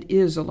it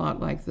is a lot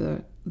like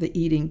the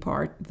eating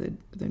part,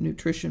 the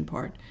nutrition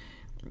part.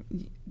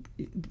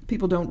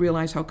 People don't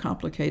realize how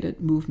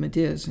complicated movement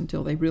is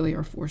until they really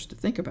are forced to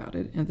think about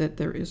it, and that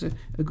there is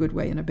a good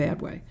way and a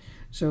bad way.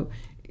 So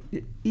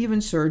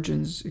even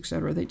surgeons, et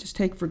cetera, they just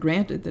take for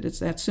granted that it's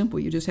that simple.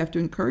 You just have to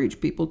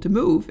encourage people to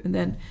move, and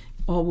then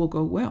all will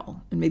go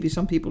well. And maybe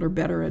some people are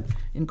better at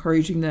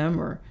encouraging them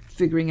or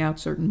figuring out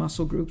certain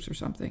muscle groups or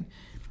something,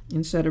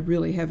 instead of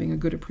really having a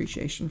good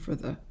appreciation for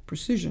the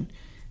precision.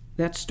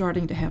 That's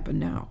starting to happen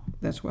now.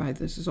 That's why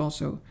this is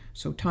also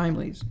so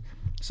timely.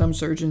 Some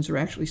surgeons are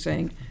actually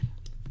saying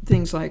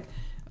things like,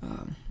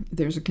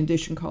 there's a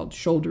condition called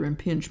shoulder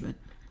impingement.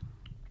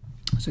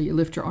 So you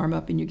lift your arm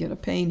up and you get a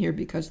pain here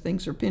because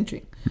things are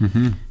pinching.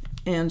 Mm-hmm.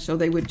 And so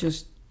they would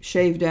just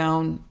shave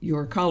down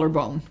your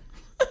collarbone,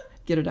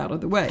 get it out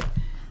of the way.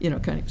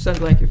 Kind of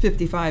something like you're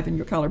 55 and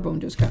your collarbone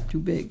just got too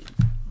big.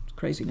 It's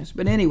craziness.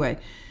 But anyway,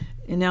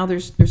 and now they're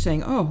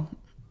saying, oh,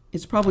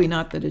 it's probably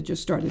not that it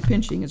just started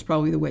pinching. It's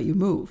probably the way you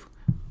move.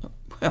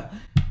 Well,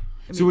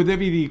 so would that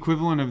be the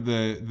equivalent of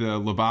the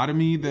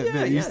lobotomy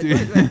that used to...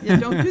 Right. Yeah,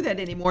 don't do that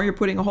anymore. You're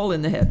putting a hole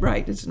in the head.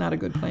 Right. It's not a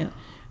good plan.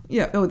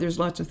 Yeah. Oh, there's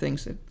lots of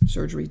things that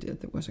surgery did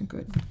that wasn't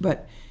good.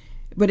 But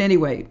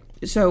anyway,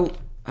 so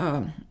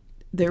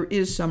there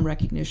is some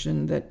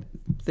recognition that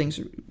things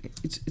are...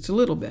 It's a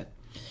little bit.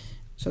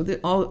 So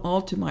that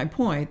all to my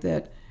point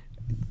that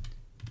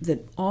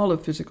all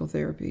of physical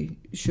therapy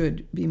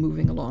should be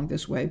moving along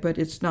this way, but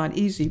it's not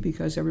easy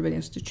because everybody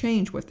has to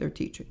change what they're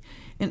teaching.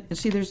 And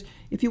see,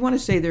 if you want to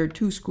say there are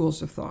two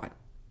schools of thought,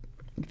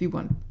 if you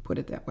want to put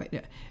it that way,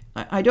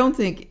 I don't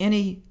think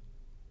any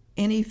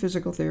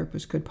physical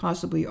therapist could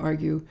possibly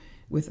argue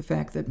with the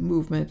fact that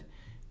movement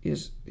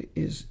is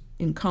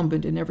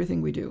incumbent in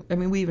everything we do. I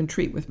mean, we even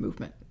treat with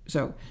movement.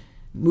 So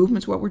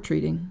movement's what we're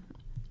treating,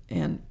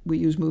 and we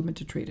use movement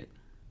to treat it.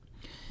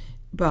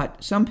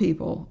 But some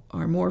people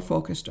are more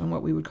focused on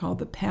what we would call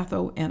the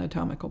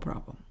pathoanatomical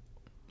problem,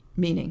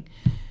 meaning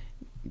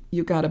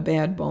you've got a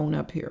bad bone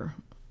up here,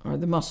 or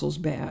the muscle's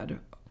bad,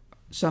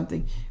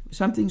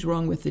 something's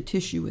wrong with the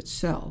tissue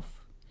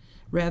itself,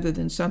 rather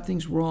than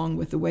something's wrong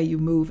with the way you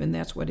move, and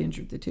that's what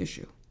injured the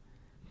tissue.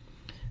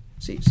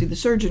 See, the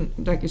surgeon,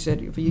 like I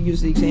said, if you use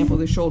the example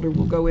of the shoulder,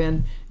 will go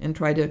in and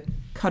try to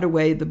cut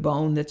away the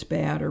bone that's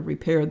bad or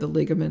repair the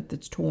ligament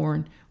that's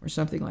torn or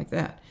something like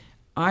that.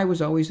 I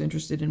was always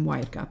interested in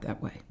why it got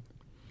that way.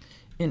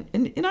 And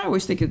I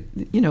always think,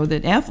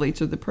 that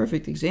athletes are the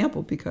perfect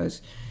example,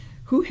 because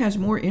who has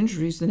more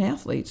injuries than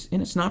athletes?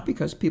 And it's not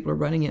because people are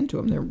running into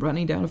them. They're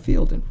running down a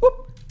field and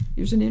whoop,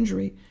 here's an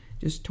injury.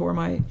 Just tore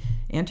my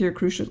anterior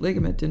cruciate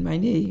ligament in my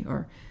knee,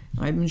 or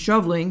I've been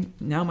shoveling,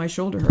 now my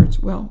shoulder hurts.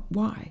 Well,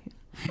 why?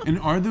 And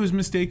are those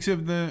mistakes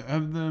of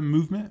the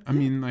movement? I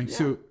mean, like, yeah.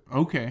 So,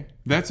 okay.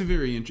 That's a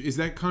very interesting. Is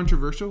that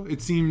controversial?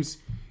 It seems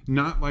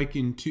not like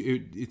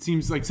it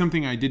seems like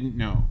something I didn't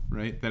know,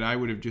 right? That I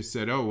would have just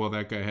said, oh, well,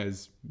 that guy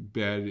has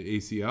bad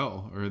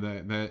ACL, or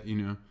that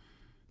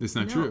that's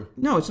not true.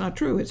 No, it's not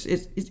true. It's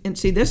and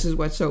see, this is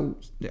what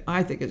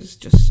I think is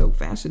just so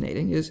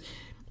fascinating is,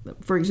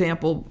 for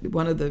example,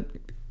 one of the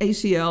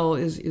ACL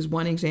is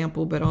one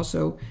example, but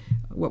also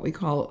what we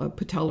call a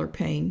patellar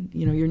pain.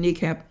 Your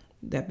kneecap,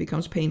 that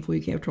becomes painful.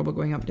 You can have trouble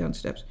going up and down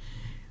steps.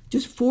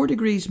 Just 4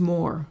 degrees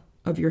more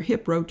of your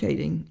hip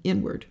rotating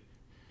inward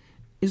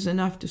is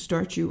enough to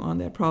start you on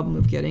that problem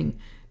of getting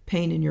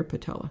pain in your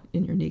patella,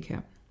 in your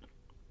kneecap.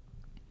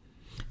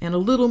 And a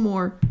little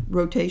more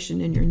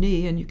rotation in your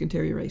knee, and you can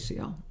tear your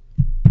ACL.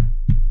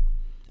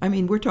 I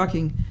mean, we're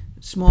talking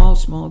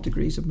small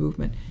degrees of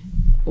movement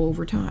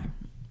over time.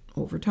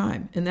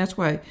 And that's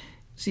why,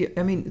 see,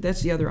 I mean,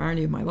 that's the other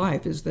irony of my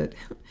life, is that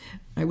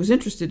I was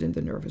interested in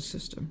the nervous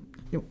system.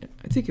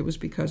 I think it was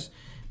because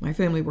my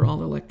family were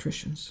all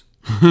electricians.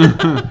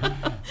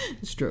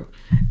 It's true.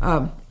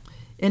 So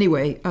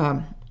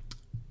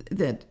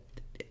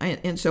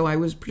I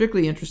was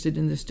particularly interested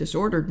in this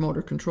disordered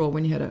motor control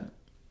when you had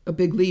a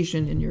big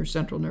lesion in your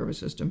central nervous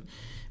system.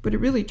 But it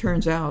really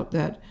turns out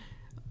that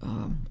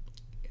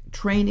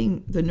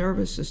training the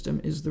nervous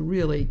system is the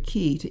really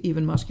key to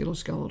even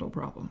musculoskeletal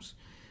problems.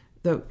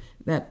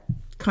 That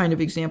kind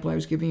of example I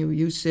was giving you,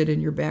 you sit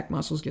and your back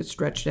muscles get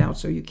stretched out,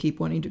 so you keep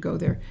wanting to go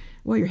there.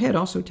 Well, your head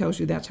also tells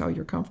you that's how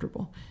you're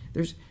comfortable.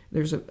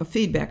 There's a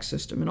feedback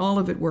system, and all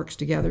of it works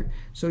together,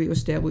 so you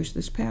establish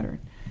this pattern.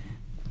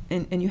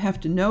 And you have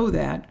to know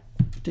that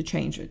to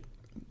change it.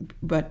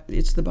 But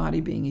it's the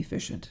body being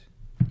efficient,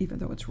 even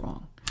though it's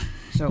wrong.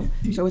 So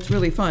it's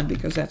really fun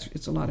because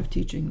it's a lot of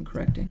teaching and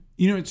correcting.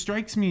 It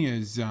strikes me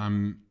as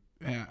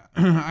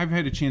I've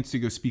had a chance to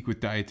go speak with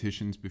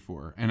dietitians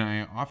before, and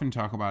I often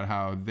talk about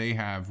how they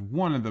have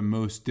one of the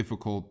most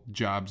difficult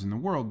jobs in the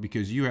world,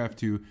 because you have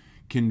to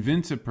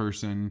convince a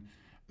person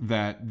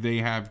that they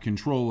have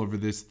control over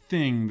this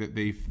thing that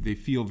they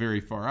feel very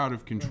far out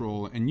of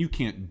control, and you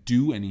can't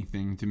do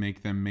anything to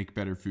make them make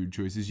better food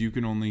choices. You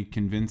can only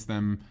convince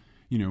them,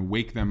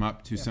 wake them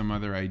up to some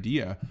other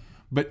idea.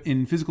 But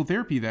in physical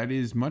therapy, that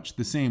is much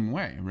the same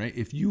way, right?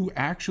 If you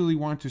actually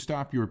want to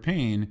stop your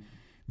pain,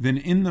 then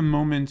in the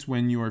moments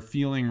when you are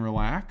feeling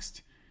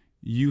relaxed,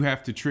 you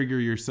have to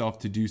trigger yourself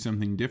to do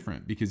something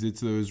different, because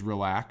it's those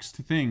relaxed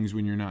things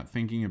when you're not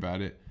thinking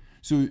about it.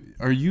 So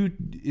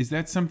is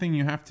that something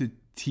you have to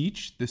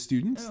teach the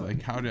students,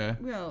 like how to?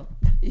 Well,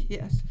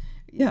 yes.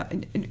 Yeah,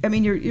 I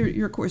mean,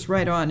 you're of course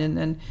right on. And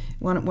then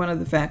one of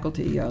the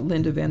faculty,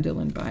 Linda Van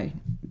Dillen by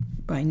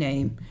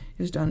name,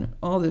 has done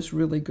all this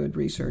really good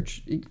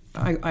research.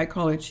 I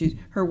call it,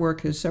 her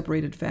work has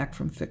separated fact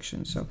from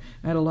fiction. So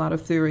I had a lot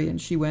of theory, and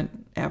she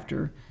went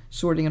after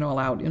sorting it all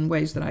out in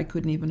ways that I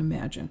couldn't even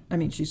imagine. I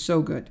mean, she's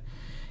so good.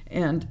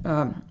 And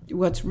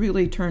what's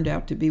really turned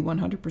out to be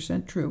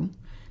 100% true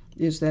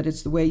is that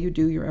it's the way you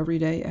do your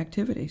everyday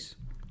activities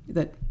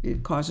that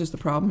it causes the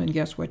problem, and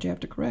guess what you have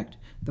to correct?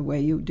 The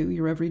way you do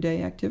your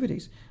everyday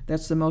activities.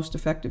 That's the most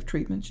effective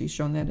treatment. She's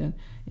shown that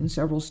in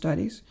several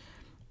studies.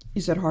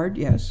 Is that hard?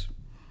 Yes.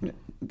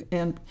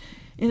 And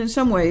in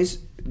some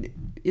ways,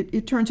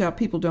 it turns out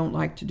people don't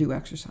like to do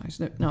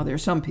exercise. Now, there are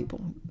some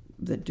people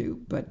that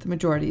do, but the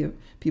majority of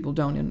people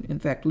don't. In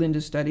fact,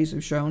 Linda's studies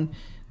have shown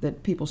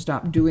that people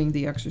stop doing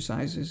the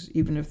exercises,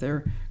 even if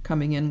they're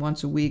coming in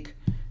once a week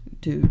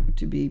to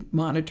be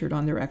monitored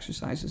on their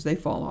exercises. They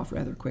fall off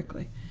rather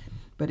quickly.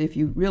 But if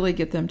you really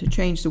get them to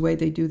change the way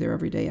they do their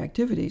everyday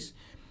activities,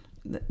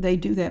 they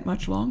do that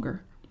much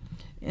longer.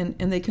 And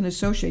they can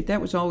associate.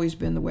 That was always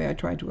been the way I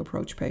tried to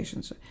approach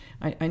patients.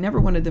 I never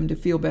wanted them to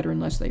feel better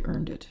unless they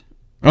earned it.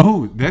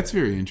 Oh, that's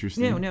very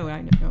interesting. No,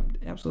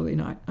 absolutely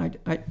not.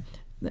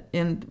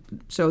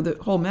 And so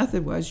the whole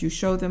method was you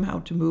show them how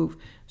to move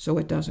so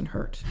it doesn't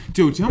hurt.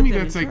 So tell me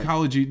that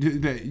psychology,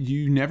 that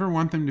you never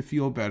want them to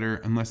feel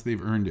better unless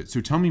they've earned it. So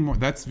tell me more.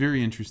 That's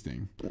very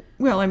interesting.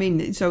 Well, I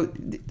mean, so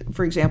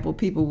for example,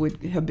 people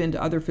would have been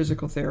to other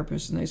physical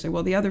therapists and they say,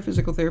 well, the other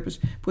physical therapists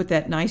put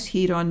that nice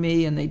heat on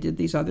me and they did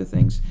these other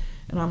things.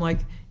 And I'm like,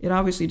 it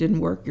obviously didn't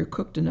work. You're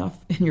cooked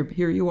enough and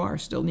here you are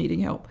still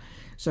needing help.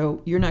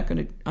 So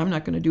I'm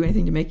not going to do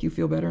anything to make you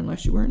feel better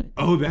unless you earn it.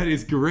 Oh, that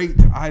is great.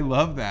 I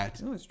love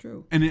that. Oh, it's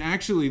true. And it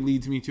actually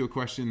leads me to a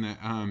question that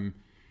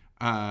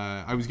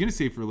I was going to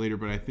save for later,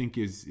 but I think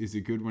is a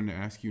good one to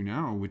ask you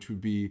now, which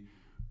would be,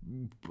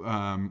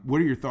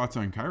 what are your thoughts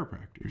on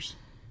chiropractors?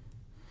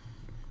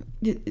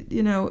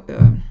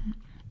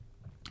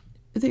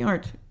 They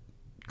aren't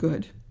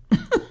good.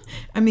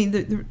 I mean,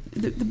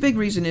 the big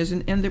reason is,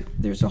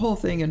 there's a whole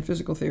thing in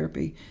physical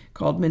therapy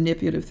called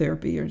manipulative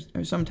therapy,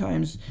 or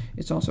sometimes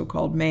it's also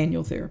called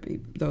manual therapy,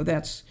 though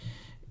that's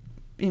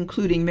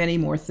including many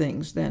more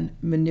things than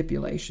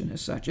manipulation as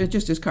such. It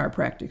just as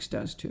chiropractics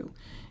does too.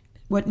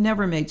 What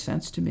never made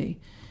sense to me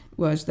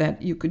was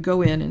that you could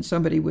go in and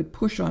somebody would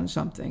push on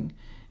something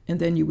and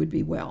then you would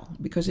be well,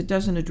 because it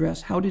doesn't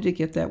address how did it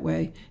get that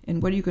way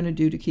and what are you going to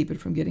do to keep it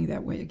from getting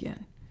that way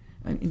again.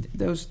 I mean,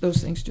 those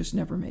things just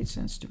never made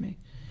sense to me.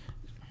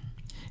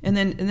 And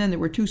then there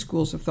were two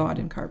schools of thought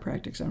in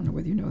chiropractics. I don't know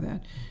whether you know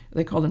that.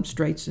 They call them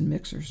straights and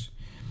mixers.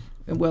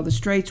 Well, the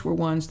straights were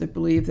ones that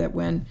believed that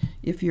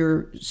if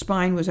your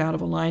spine was out of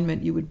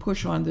alignment, you would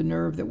push on the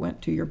nerve that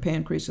went to your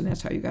pancreas, and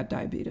that's how you got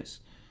diabetes.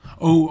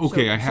 Oh,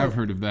 okay. I have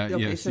heard of that.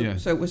 Okay,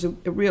 yes. So it was a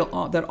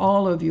real that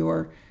all of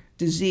your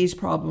disease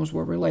problems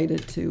were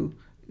related to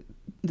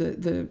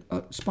the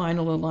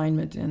spinal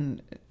alignment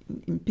and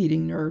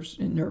impeding nerves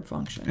and nerve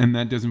function. And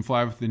that doesn't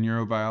fly with the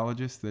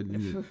neurobiologist?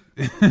 and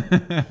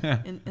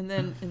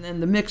then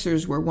the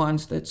mixers were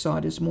ones that saw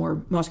it as more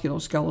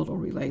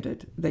musculoskeletal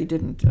related. They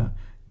didn't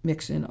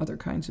mix in other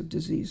kinds of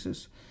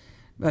diseases.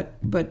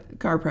 But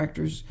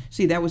chiropractors,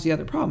 see, that was the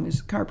other problem,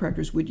 is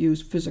chiropractors would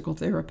use physical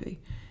therapy.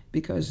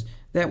 because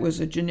that was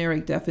a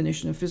generic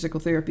definition of physical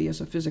therapy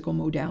as a physical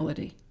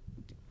modality.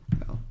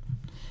 Well,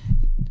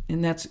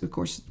 and that's, of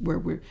course, where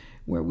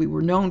we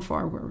were known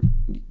for, were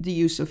the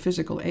use of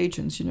physical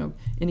agents. And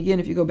again,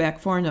 if you go back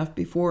far enough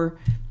before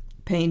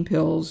pain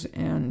pills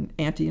and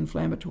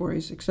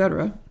anti-inflammatories,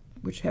 etc.,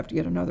 which have to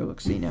get another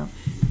look-see now,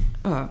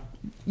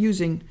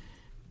 using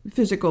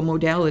physical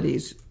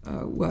modalities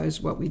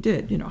was what we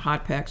did.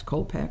 Hot packs,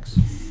 cold packs.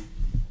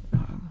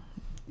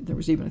 There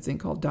was even a thing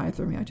called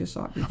diathermy. I just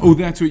saw it before. Oh,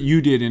 that's what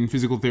you did in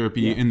physical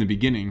therapy in the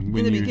beginning.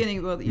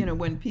 Beginning, well,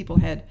 when people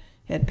had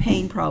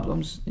pain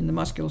problems in the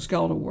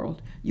musculoskeletal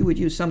world, you would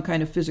use some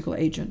kind of physical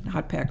agent,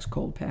 hot packs,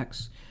 cold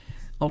packs,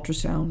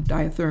 ultrasound,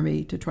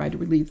 diathermy, to try to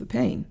relieve the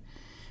pain.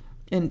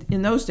 And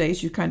in those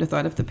days, you kind of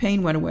thought if the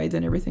pain went away,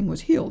 then everything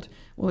was healed.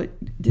 Well,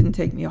 it didn't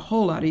take me a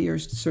whole lot of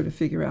years to sort of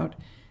figure out,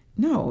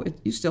 no,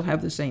 you still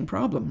have the same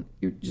problem.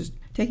 You're just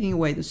taking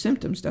away the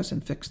symptoms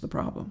doesn't fix the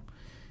problem.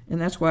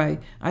 And that's why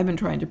I've been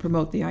trying to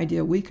promote the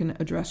idea we can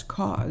address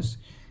cause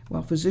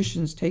while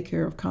physicians take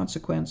care of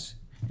consequence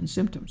and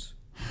symptoms.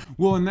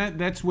 Well, and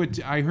that's what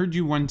I heard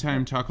you one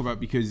time talk about,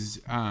 because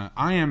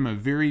I am a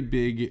very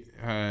big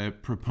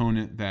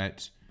proponent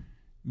that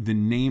the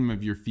name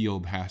of your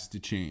field has to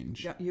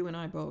change. Yeah, you and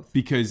I both.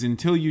 Because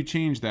until you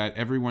change that,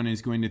 everyone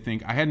is going to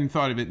think, I hadn't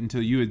thought of it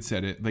until you had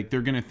said it, like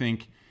they're going to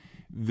think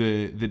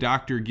the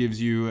doctor gives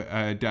you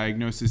a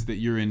diagnosis that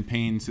you're in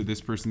pain, so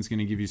this person's going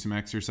to give you some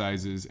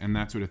exercises, and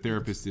that's what a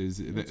therapist is.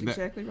 That's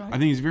exactly right. I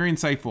think it's very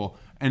insightful.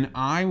 And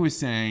I was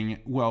saying,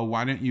 well,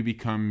 why don't you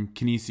become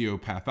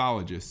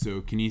kinesiopathologist?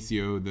 So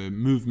kinesio, the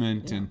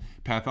movement, and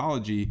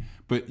pathology.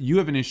 But you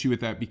have an issue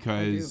with that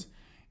because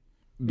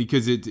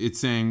it's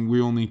saying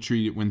we only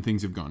treat it when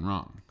things have gone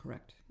wrong.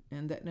 Correct.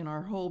 And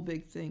our whole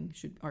big thing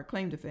our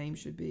claim to fame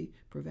should be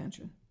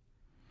prevention.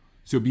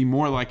 So be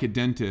more like a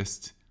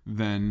dentist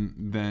than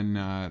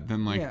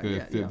like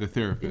the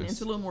therapist. And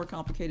it's a little more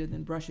complicated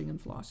than brushing and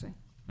flossing.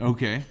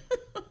 Okay.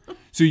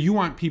 So you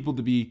want people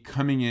to be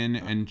coming in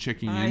and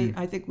checking in?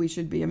 I think we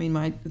should be. I mean,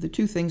 the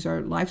two things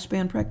are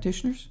lifespan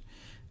practitioners.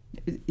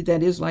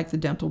 That is like the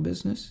dental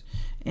business,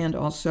 and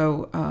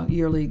also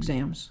yearly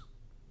exams.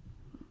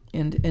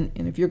 And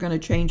if you're going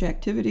to change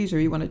activities, or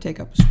you want to take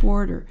up a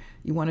sport, or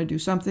you want to do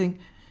something,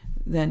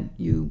 then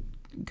you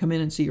come in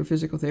and see your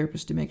physical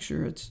therapist to make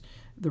sure it's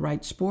the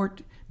right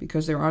sport,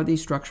 because there are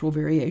these structural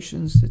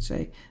variations that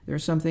say there are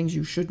some things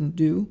you shouldn't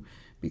do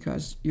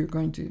because you're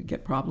going to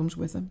get problems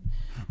with them.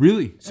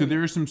 Really? So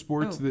there are some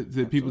sports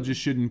that people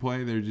just shouldn't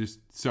play? They're just,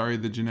 sorry,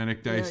 the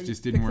genetic dice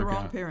just didn't work out. The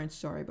wrong parents,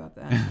 sorry about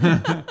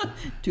that.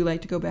 Too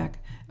late to go back.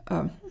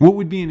 What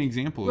would be an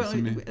example? Well,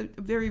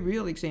 a very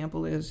real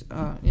example is,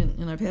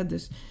 and I've had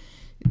this,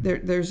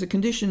 there's a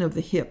condition of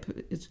the hip,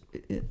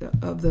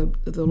 of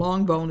the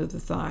long bone of the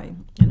thigh,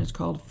 and it's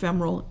called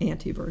femoral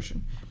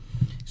anteversion.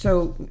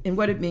 So, and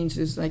what it means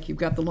is, like, you've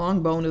got the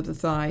long bone of the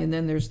thigh, and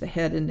then there's the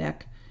head and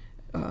neck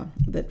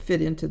that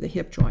fit into the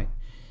hip joint.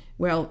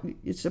 Well,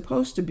 it's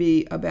supposed to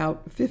be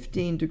about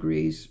 15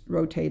 degrees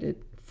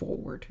rotated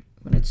forward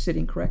when it's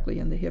sitting correctly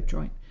in the hip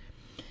joint.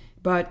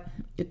 But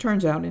it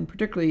turns out, and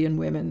particularly in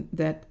women,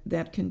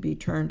 that can be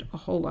turned a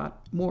whole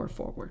lot more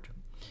forward.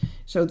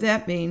 So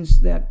that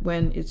means that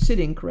when it's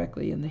sitting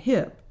correctly in the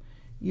hip,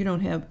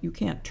 you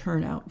can't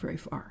turn out very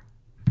far.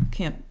 You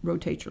can't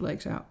rotate your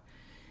legs out.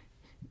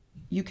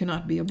 You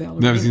cannot be a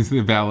ballerina. That was into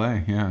the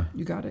ballet, yeah.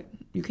 You got it.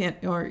 You can't,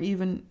 or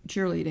even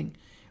cheerleading.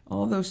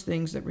 All those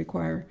things that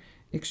require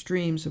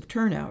extremes of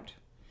turnout.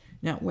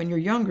 Now, when you're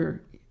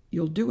younger,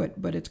 you'll do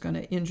it, but it's going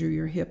to injure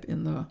your hip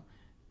in the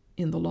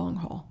long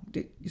haul.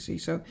 You see,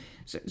 so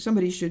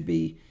somebody should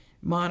be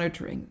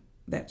monitoring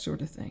that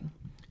sort of thing.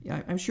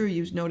 Yeah, I'm sure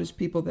you've noticed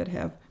people that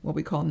have what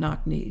we call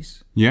knock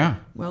knees. Yeah.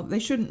 Well, they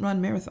shouldn't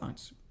run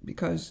marathons,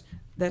 because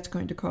that's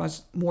going to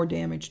cause more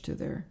damage to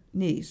their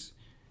knees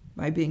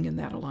by being in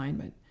that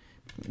alignment.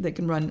 They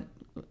can run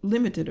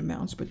limited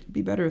amounts, but it'd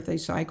be better if they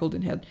cycled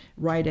and had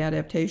right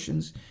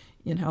adaptations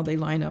in how they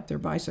line up their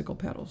bicycle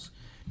pedals.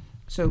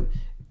 So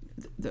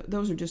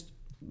those are just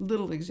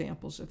little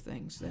examples of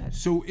things that...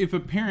 So if a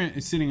parent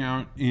is sitting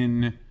out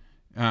in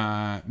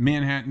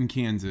Manhattan,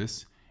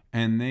 Kansas,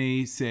 and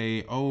they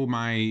say, oh,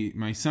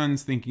 my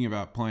son's thinking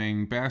about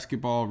playing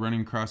basketball,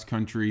 running cross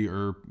country,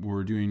 or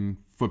doing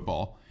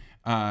football,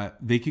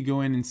 they could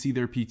go in and see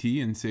their PT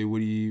and say, what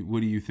do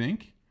you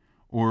think?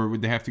 Or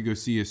would they have to go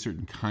see a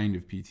certain kind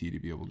of PT to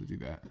be able to do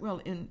that? Well,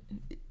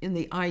 in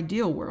the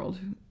ideal world,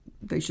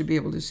 they should be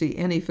able to see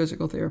any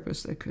physical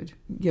therapist that could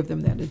give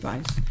them that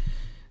advice.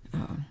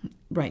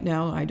 Right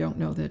now, I don't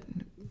know that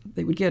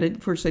they would get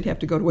it. First, they'd have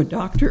to go to a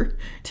doctor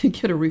to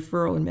get a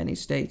referral in many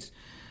states.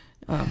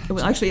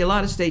 Well, actually, a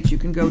lot of states you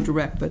can go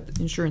direct, but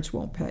insurance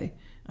won't pay.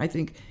 I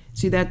think,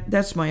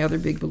 that's my other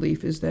big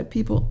belief, is that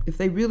people, if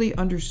they really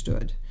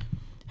understood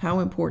how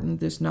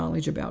important this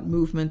knowledge about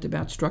movement,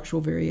 about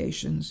structural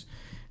variations,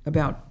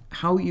 about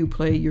how you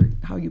play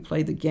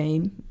the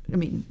game, I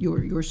mean,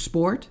 your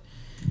sport,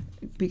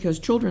 because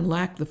children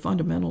lack the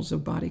fundamentals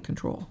of body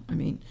control. I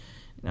mean,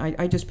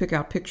 I just pick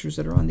out pictures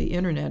that are on the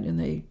internet, and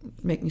they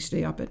make me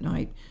stay up at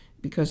night.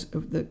 because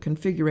of the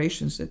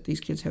configurations that these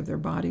kids have their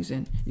bodies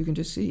in, you can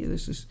just see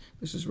this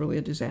is really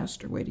a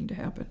disaster waiting to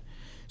happen.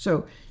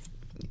 So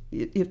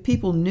if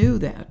people knew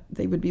that,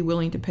 they would be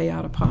willing to pay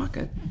out of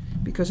pocket,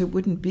 because it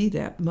wouldn't be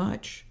that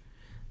much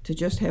to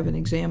just have an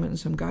exam and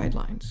some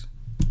guidelines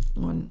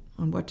on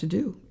what to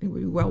do. It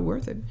would be well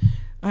worth it.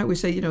 I always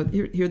say,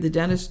 here the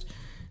dentist,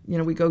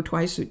 we go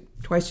twice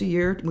a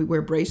year. We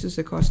wear braces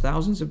that cost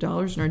thousands of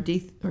dollars, and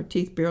our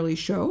teeth barely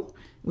show.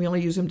 We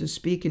only use them to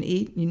speak and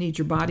eat. You need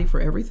your body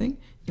for everything,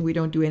 and we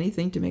don't do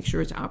anything to make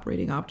sure it's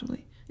operating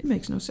optimally. It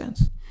makes no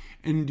sense.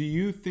 And do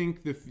you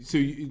think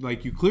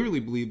you clearly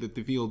believe that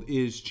the field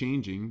is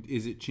changing?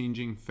 Is it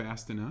changing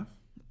fast enough?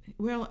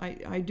 Well,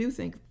 I do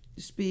think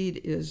speed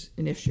is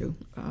an issue,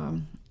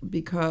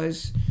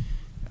 because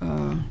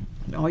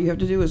all you have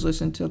to do is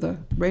listen to the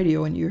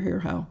radio and you hear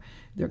how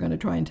they're going to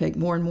try and take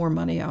more and more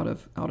money out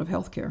of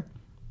healthcare.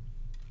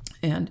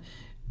 And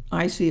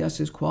I see us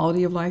as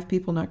quality of life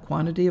people, not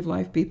quantity of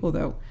life people,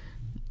 though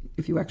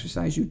if you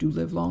exercise, you do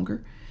live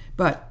longer.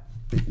 But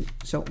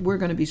so we're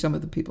going to be some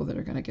of the people that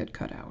are going to get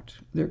cut out.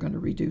 They're going to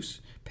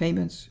reduce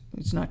payments.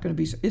 It's not going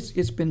to be,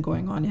 it's been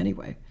going on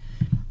anyway.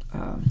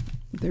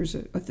 There's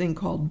a thing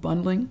called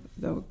bundling,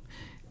 though.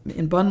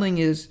 And bundling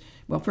is,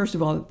 well, first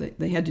of all,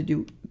 they had to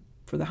do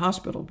for the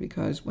hospital,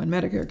 because when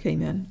Medicare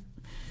came in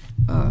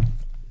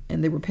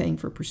and they were paying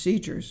for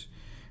procedures,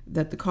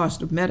 that the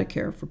cost of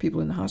Medicare for people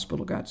in the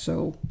hospital got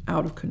so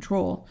out of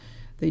control,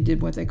 they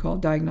did what they call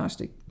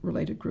diagnostic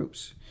related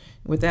groups.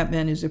 What that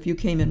meant is if you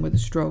came in with a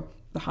stroke,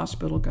 the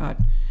hospital got,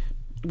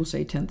 we'll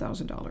say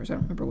 $10,000. I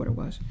don't remember what it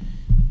was.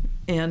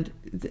 And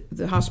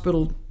the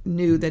hospital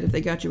knew that if they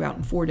got you out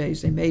in 4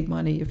 days, they made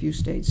money. If you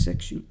stayed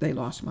sick, they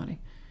lost money.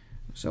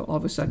 So all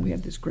of a sudden we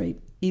had this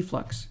great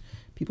efflux.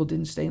 People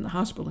didn't stay in the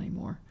hospital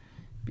anymore.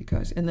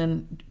 And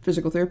then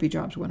physical therapy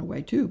jobs went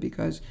away too,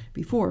 because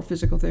before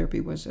physical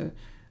therapy was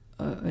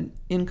an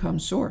income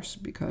source,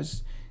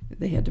 because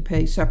they had to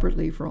pay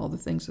separately for all the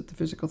things that the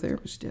physical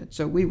therapist did.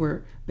 So we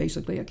were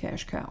basically a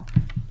cash cow.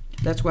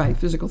 That's why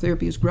physical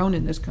therapy has grown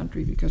in this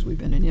country, because we've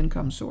been an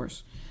income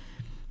source.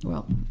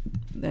 Well,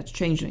 that's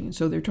changing. And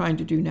so they're trying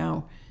to do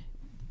now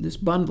this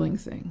bundling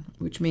thing,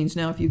 which means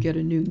now if you get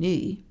a new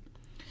knee,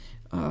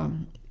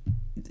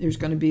 there's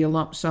going to be a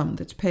lump sum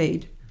that's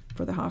paid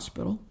for the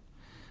hospital,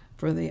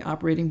 for the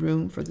operating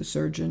room, for the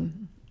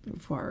surgeon,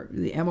 for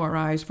the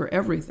MRIs, for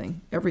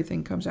everything.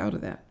 Everything comes out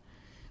of that.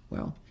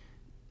 Well,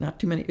 not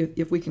too many.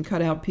 If we can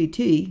cut out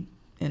PT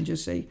and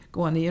just say,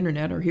 go on the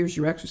internet, or here's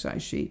your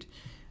exercise sheet,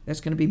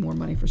 that's going to be more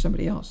money for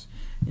somebody else.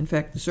 In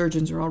fact, the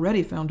surgeons are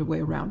already found a way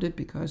around it,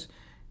 because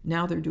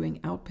now they're doing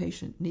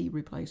outpatient knee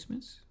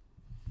replacements.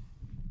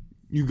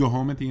 You go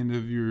home at the end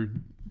of your...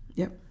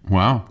 Yep.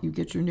 Wow. You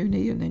get your new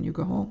knee and then you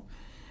go home.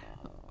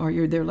 Or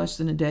you're there less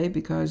than a day,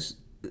 because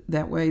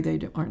that way they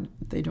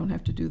don't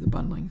have to do the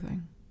bundling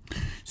thing.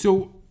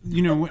 So,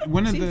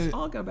 one of it's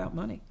all about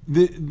money.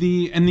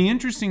 The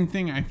interesting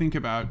thing I think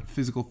about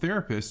physical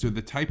therapists, or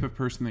the type of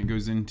person that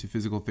goes into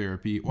physical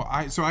therapy,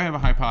 I have a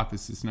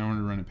hypothesis, and I want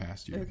to run it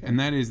past you. Okay. And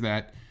that is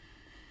that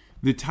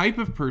the type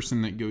of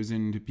person that goes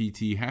into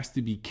PT has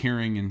to be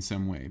caring in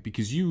some way,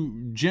 because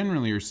you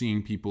generally are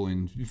seeing people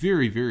in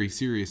very, very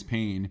serious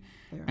pain.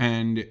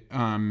 And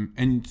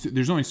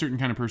there's only a certain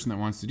kind of person that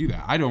wants to do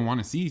that. I don't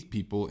want to see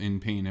people in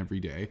pain every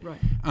day. Right.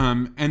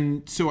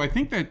 And so I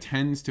think that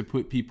tends to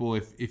put people,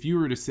 if you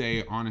were to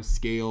say on a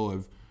scale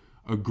of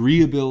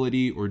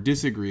agreeability or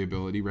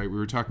disagreeability, right? We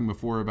were talking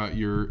before about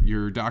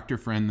your doctor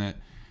friend that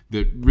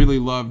really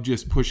loved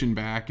just pushing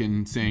back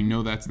and saying,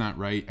 no, that's not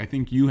right. I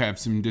think you have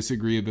some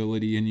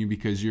disagreeability in you,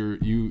 because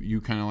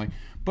you kind of like,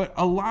 but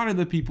a lot of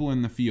the people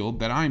in the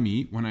field that I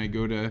meet when I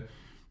go to,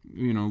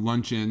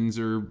 luncheons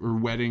or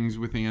weddings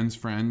with Anne's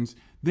friends,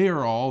 they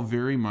are all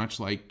very much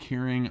like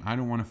caring. I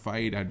don't want to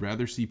fight. I'd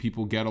rather see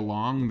people get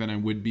along than I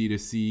would be to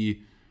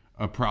see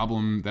a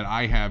problem that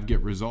I have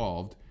get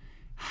resolved.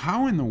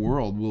 How in the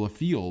world will a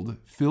field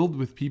filled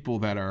with people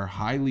that are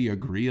highly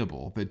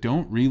agreeable, that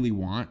don't really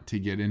want to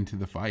get into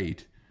the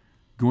fight,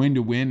 going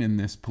to win in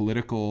this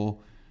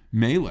political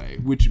melee?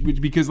 Which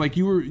because like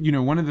you were,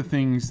 one of the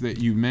things that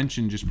you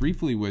mentioned just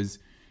briefly was,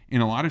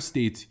 in a lot of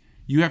states,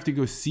 you have to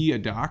go see a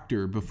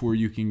doctor before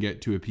you can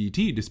get to a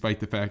PT, despite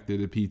the fact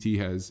that a PT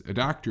has a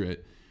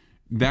doctorate.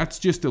 That's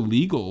just a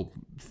legal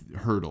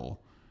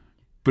hurdle.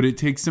 But it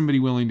takes somebody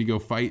willing to go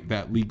fight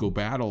that legal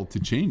battle to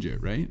change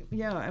it, right?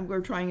 Yeah, and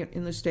we're trying it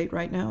in the state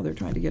right now. They're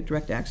trying to get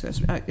direct access.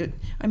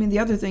 The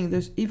other thing,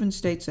 there's even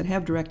states that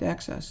have direct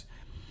access.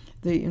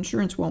 The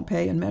insurance won't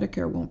pay and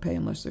Medicare won't pay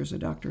unless there's a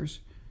doctor's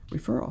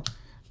referral.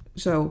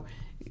 So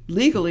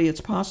legally,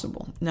 it's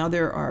possible. Now,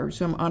 there are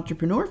some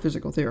entrepreneur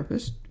physical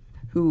therapists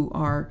who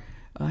are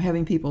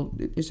having people,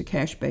 it's a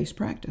cash-based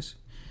practice.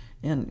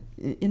 And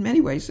in many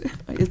ways,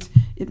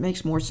 it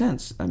makes more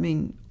sense.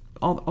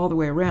 All the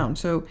way around.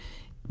 So,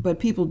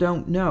 but people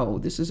don't know,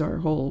 this is our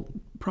whole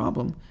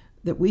problem,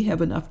 that we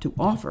have enough to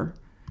offer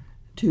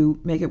to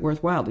make it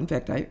worthwhile. In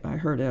fact, I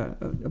heard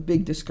a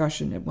big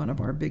discussion at one of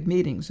our big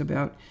meetings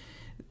about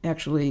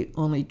actually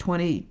only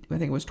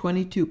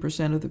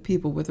 22% of the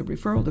people with a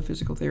referral to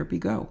physical therapy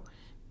go.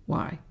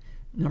 Why?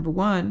 Number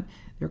one,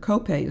 their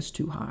copay is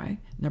too high.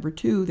 Number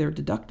two, their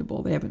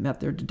deductible. They haven't met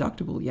their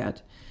deductible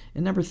yet.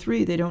 And number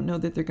three, they don't know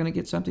that they're going to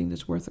get something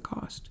that's worth the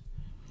cost.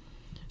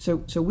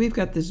 So we've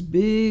got this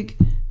big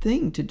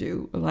thing to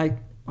do, like,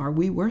 are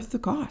we worth the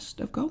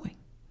cost of going?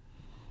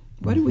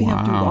 What do we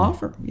have to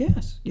offer?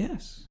 Yes.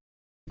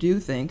 I do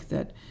think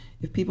that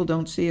if people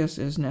don't see us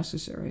as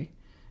necessary,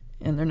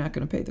 and they're not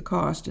going to pay the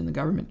cost, and the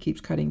government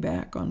keeps cutting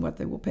back on what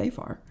they will pay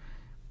for,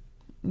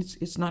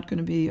 it's not going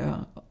to be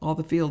all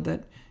the field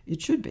that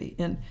it should be.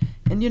 And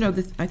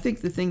I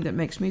think the thing that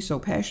makes me so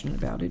passionate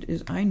about it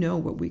is I know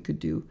what we could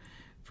do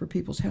for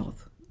people's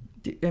health.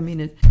 I mean,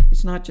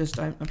 it's not just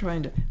I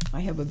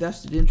have a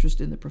vested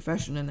interest in the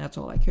profession and that's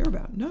all I care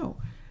about. No,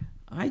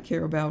 I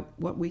care about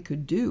what we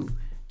could do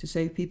to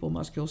save people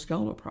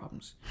musculoskeletal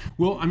problems.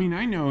 Well, I mean,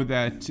 I know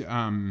that,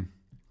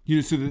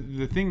 so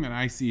the thing that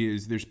I see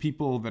is there's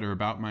people that are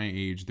about my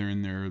age. They're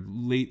in their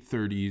late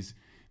 30s.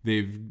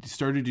 They've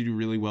started to do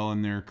really well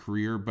in their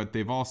career, but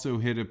they've also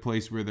hit a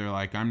place where they're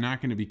like, I'm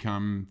not going to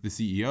become the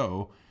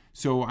CEO.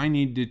 So I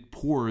need to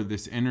pour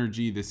this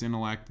energy, this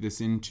intellect, this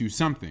into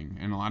something.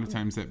 And a lot of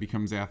times that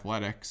becomes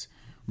athletics,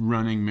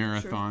 running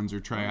marathons or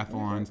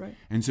triathlons. Right.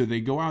 And so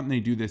they go out and they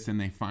do this and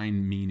they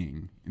find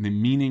meaning. And the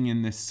meaning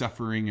in this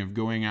suffering of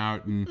going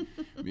out and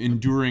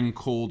enduring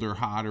cold or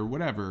hot or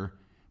whatever,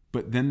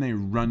 but then they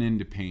run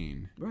into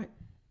pain. Right.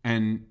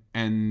 And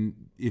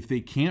if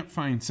they can't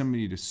find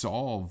somebody to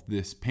solve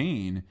this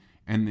pain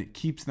and that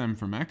keeps them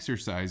from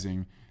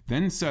exercising,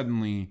 then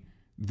suddenly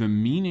the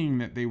meaning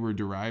that they were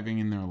deriving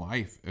in their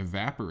life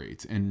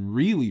evaporates and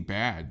really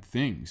bad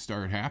things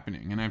start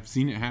happening. And I've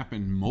seen it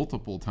happen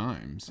multiple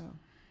times. Oh.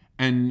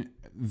 And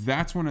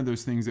that's one of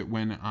those things that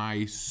when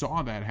I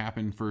saw that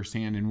happen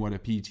firsthand and what a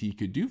PT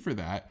could do for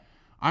that,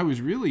 I was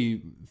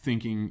really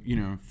thinking,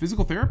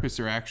 physical therapists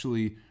are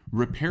actually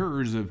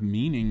repairers of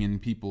meaning in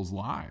people's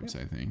lives,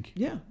 I think.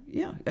 Yeah.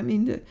 I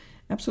mean,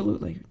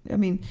 absolutely. I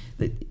mean,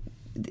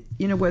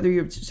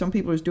 whether some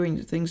people are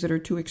doing things that are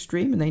too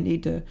extreme and they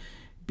need to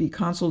be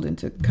counseled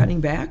into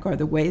cutting back, or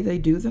the way they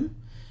do them.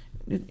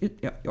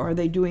 Are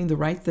they doing the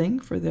right thing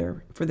for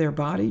their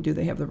body? Do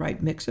they have the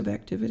right mix of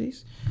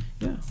activities?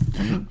 Yeah.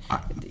 I mean,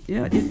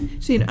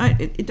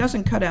 it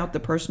doesn't cut out the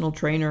personal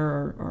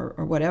trainer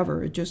or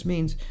whatever. It just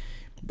means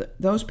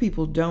those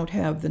people don't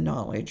have the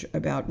knowledge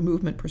about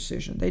movement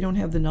precision. They don't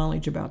have the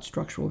knowledge about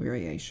structural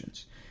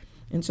variations.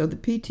 And so the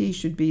PT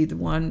should be the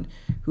one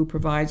who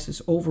provides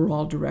this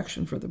overall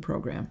direction for the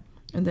program.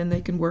 And then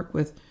they can work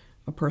with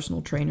a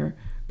personal trainer,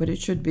 but it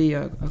should be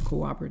a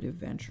cooperative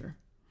venture.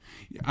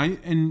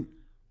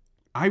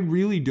 I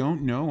really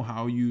don't know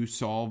how you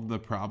solve the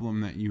problem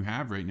that you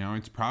have right now.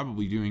 It's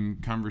probably doing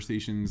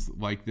conversations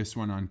like this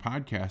one on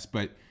podcasts,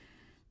 but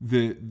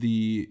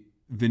the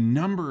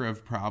number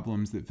of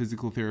problems that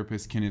physical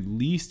therapists can at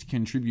least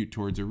contribute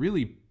towards are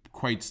really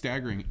quite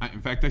staggering.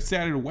 In fact, I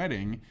sat at a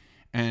wedding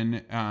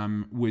and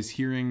was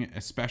hearing a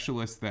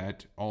specialist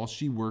that all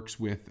she works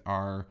with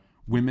are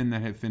women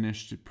that have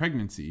finished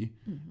pregnancy,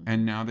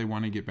 and now they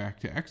want to get back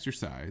to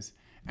exercise.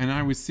 And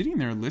I was sitting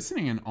there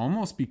listening and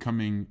almost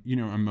becoming,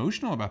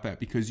 emotional about that,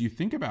 because you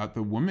think about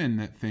the woman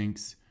that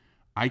thinks,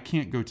 I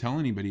can't go tell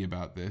anybody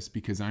about this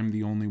because I'm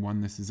the only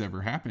one this has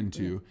ever happened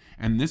to. Yeah.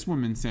 And this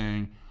woman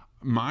saying,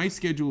 my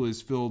schedule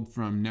is filled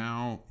from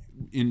now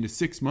into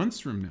 6 months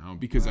from now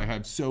because I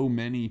have so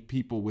many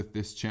people with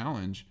this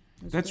challenge.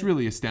 That's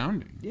really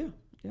astounding. Yeah.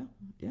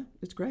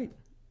 It's great.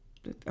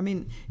 I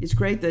mean, it's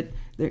great that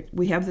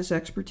we have this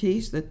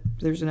expertise, that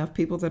there's enough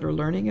people that are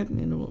learning it, and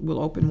it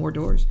will open more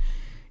doors.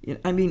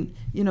 I mean,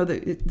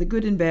 the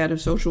good and bad of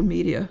social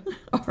media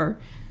are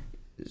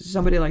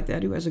somebody like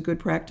that who has a good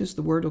practice,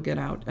 the word will get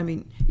out. I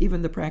mean,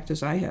 even the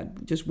practice I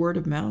had, just word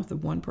of mouth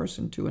of one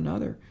person to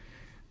another,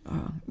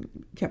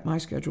 kept my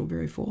schedule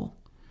very full.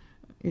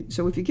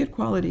 So if you get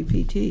quality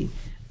PT,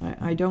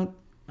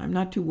 I'm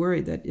not too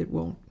worried that it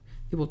will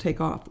take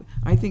off.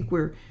 I think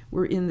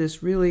we're in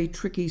this really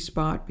tricky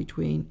spot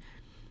between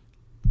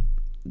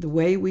the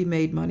way we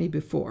made money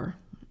before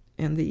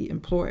and the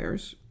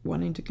employers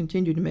wanting to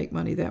continue to make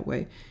money that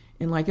way.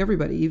 And like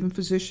everybody, even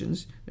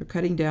physicians, they're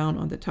cutting down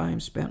on the time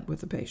spent with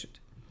the patient.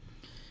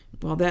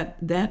 Well,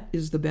 that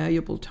is the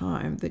valuable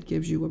time that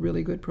gives you a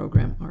really good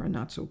program or a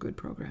not so good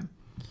program.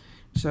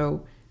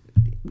 So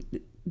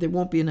there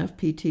won't be enough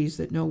PTs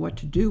that know what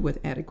to do with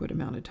adequate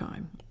amount of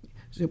time.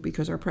 So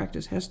because our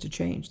practice has to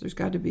change, there's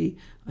got to be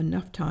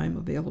enough time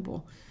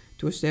available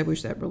to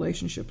establish that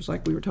relationship. It's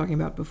like we were talking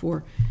about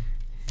before.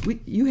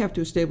 You have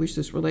to establish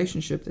this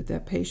relationship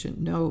that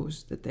patient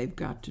knows that they've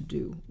got to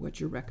do what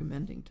you're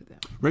recommending to them.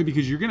 Right,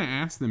 because you're going to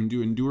ask them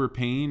to endure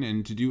pain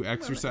and to do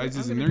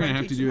exercises, and they're going to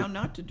have to do how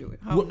not to do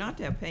it, not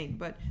to have pain,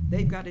 but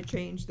they've got to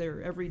change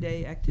their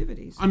everyday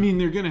activities. I mean,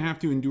 they're going to have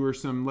to endure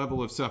some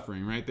level of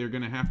suffering, right? They're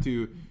going to have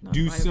to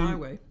do some. My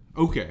way.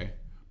 Okay,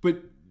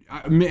 but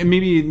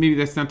maybe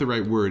that's not the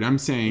right word. I'm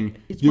saying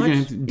you're going to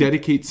have to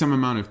dedicate some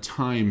amount of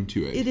time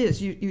to it. It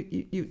is.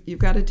 You've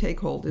got to take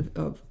hold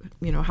of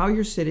how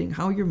you're sitting,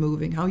 how you're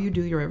moving, how you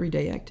do your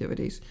everyday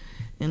activities.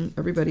 And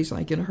everybody's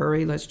like in a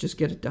hurry, let's just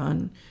get it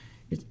done.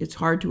 It's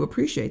hard to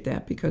appreciate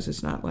that because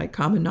it's not like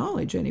common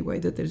knowledge anyway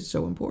that is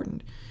so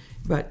important.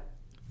 But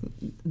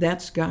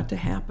that's got to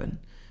happen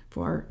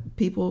for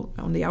people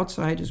on the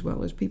outside as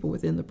well as people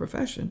within the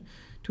profession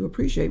to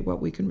appreciate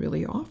what we can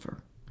really offer.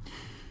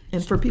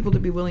 And for people to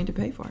be willing to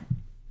pay for it.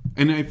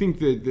 And I think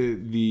that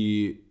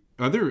the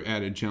other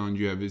added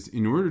challenge you have is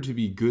in order to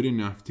be good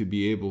enough to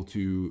be able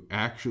to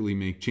actually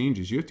make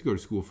changes, you have to go to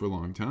school for a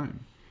long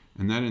time.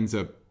 And that ends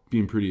up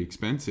being pretty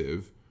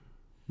expensive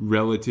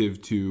relative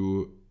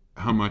to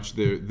how much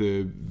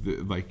the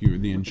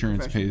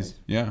insurance pays.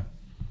 Yeah.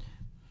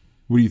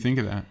 What do you think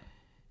of that?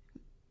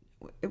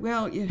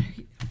 Well,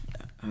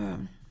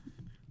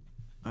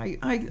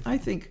 I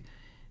think...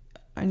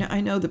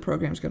 I know the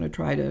program's going to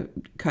try to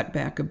cut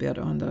back a bit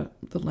on the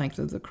length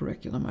of the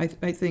curriculum. I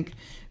think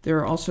there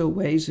are also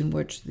ways in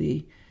which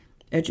the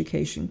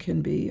education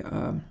can be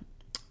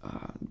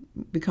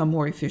become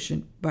more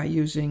efficient by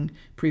using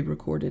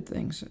pre-recorded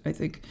things. I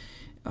think,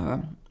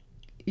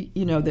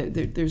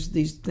 there's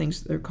these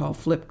things that are called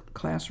flipped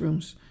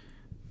classrooms.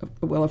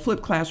 Well, a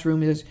flipped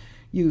classroom is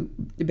you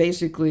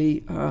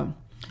basically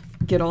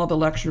get all the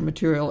lecture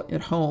material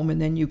at home,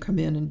 and then you come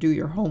in and do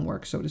your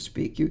homework, so to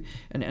speak.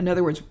 In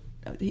other words,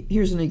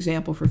 here's an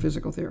example for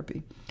physical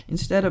therapy.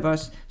 Instead of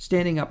us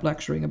standing up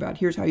lecturing about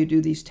here's how you do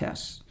these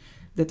tests,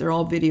 that they're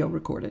all video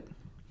recorded.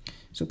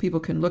 So people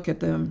can look at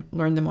them,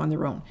 learn them on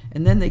their own.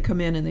 And then they come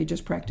in and they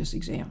just practice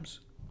exams.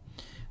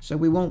 So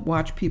we won't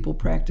watch people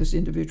practice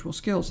individual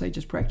skills, they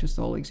just practice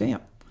the whole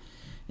exam.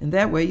 And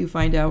that way you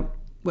find out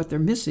what they're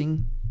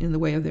missing in the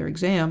way of their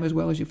exam, as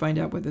well as you find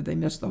out whether they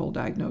missed the whole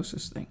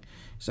diagnosis thing.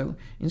 So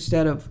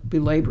instead of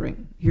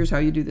belaboring, here's how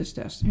you do this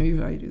test,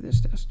 here's how you do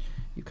this test,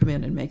 you come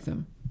in and make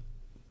them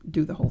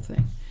do the whole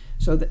thing.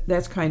 So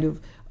that's kind of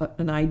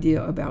an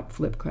idea about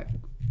flipped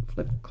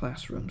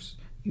classrooms.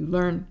 You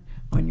learn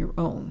on your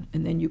own,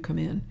 and then you come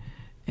in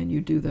and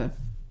you do the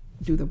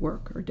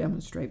work or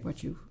demonstrate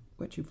what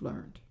you've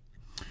learned.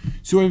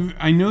 So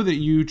I know that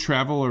you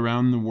travel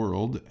around the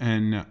world,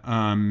 and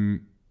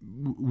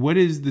what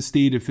is the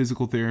state of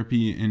physical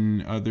therapy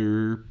in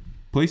other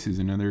places,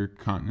 in other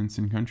continents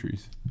and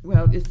countries?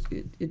 Well,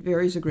 it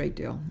varies a great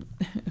deal.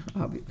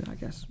 I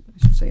guess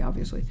I should say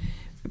obviously.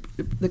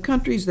 The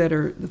countries that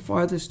are the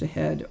farthest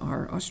ahead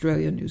are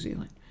Australia and New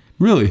Zealand.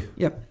 Really?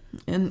 Yep.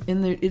 And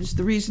it's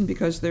the reason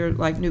because they're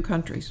like new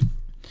countries.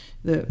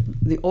 The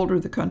older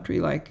the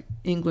country, like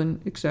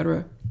England,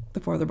 etc.,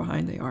 the farther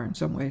behind they are in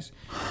some ways.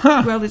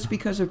 Well, it's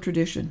because of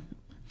tradition.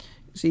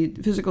 See,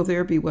 physical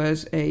therapy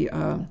was a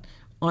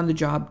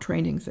on-the-job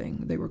training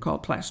thing. They were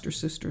called plaster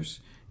sisters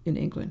in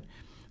England.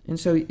 And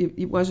so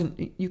it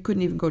wasn't, you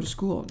couldn't even go to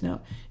school.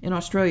 Now, and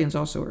Australians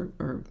also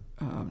are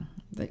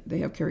they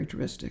have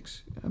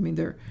characteristics. I mean,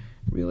 they're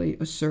really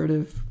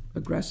assertive,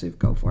 aggressive,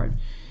 go for it.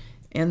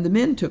 And the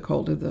men took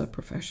hold of the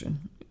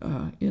profession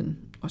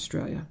in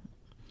Australia.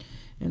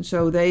 And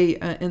so they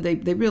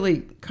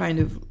really kind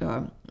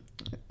of,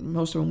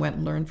 most of them went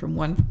and learned from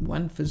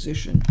one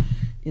physician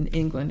in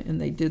England, and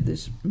they did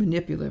this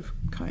manipulative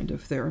kind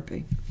of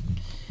therapy.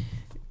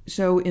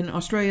 So in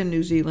Australia and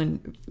New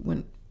Zealand,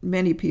 when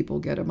many people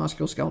get a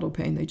musculoskeletal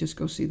pain, they just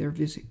go see their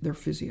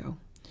physio.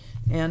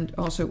 And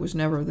also it was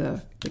never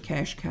the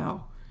cash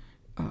cow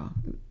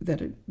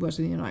that it was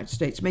in the United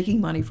States,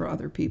 making money for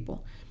other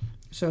people.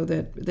 So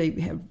that they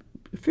have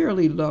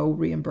fairly low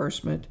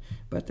reimbursement,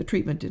 but the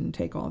treatment didn't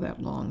take all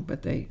that long,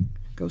 but they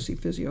go see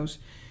physios.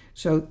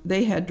 So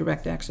they had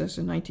direct access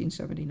in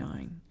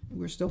 1979.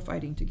 We're still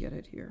fighting to get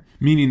it here.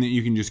 Meaning that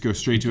you can just go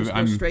straight to,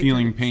 I'm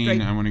feeling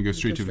pain, I want to go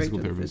straight to a physical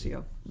therapist.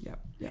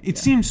 It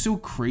seems so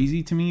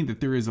crazy to me that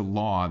there is a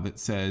law that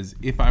says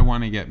if I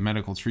want to get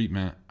medical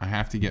treatment, I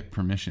have to get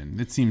permission.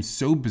 That seems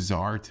so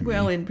bizarre to me.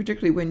 Well, and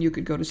particularly when you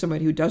could go to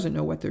somebody who doesn't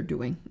know what they're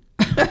doing.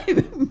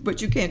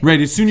 But you can't.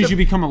 Right, as soon as you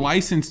become a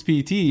licensed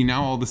PT,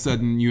 now all of a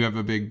sudden you have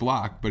a big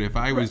block. But if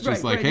I was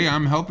hey,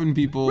 I'm helping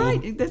people.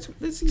 Right, that's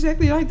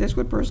exactly right. That's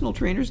what personal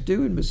trainers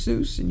do, and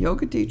masseuse and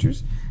yoga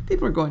teachers.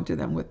 People are going to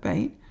them with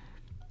pain,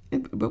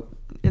 and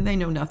they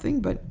know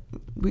nothing. But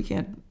we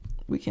can't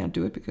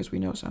do it because we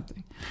know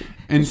something.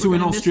 And so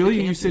in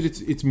Australia, you said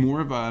it's more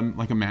of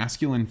a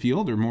masculine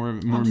field, or more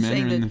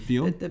men are in the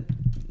field.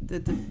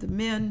 The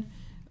men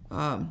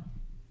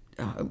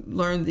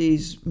learned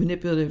these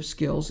manipulative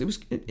skills.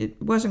 It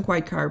wasn't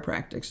quite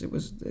chiropractics.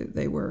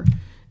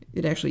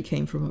 It actually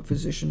came from a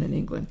physician in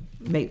England,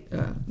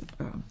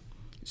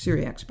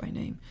 Syriacs by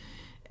name,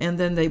 and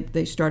then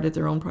they started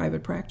their own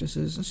private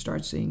practices and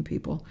started seeing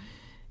people.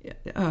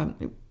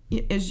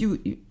 If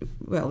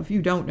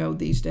you don't know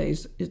these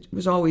days, it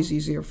was always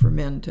easier for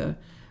men to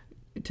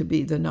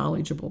be the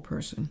knowledgeable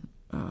person,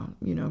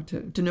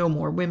 to know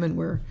more. Women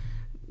were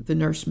the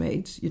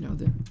nursemaids,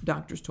 the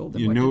doctors told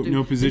them what to do.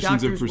 No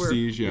positions of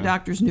prestige. The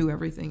doctors knew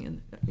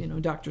everything,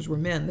 and doctors were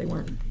men. They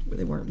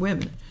weren't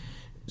women.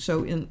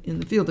 So in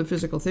the field of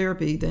physical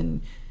therapy,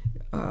 then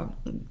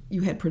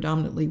you had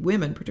predominantly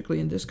women,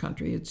 particularly in this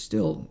country. It's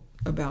still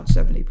about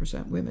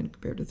 70% women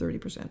compared to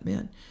 30%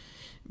 men.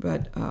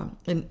 But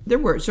and there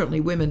were certainly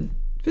women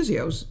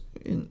physios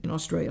in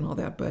Australia and all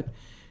that, but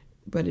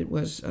it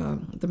was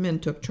the men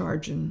took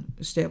charge and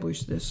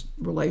established this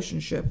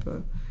relationship.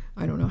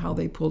 I don't know how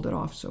they pulled it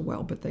off so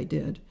well, but they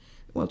did.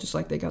 Well, just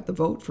like they got the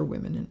vote for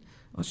women in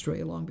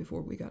Australia long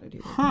before we got it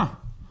here. Huh.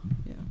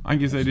 Yeah. I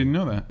guess I didn't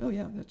know that. Oh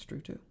yeah, that's true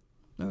too.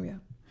 Oh yeah.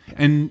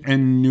 And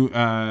new.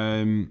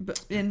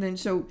 But and then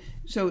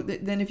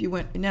then if you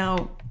went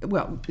now,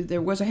 well,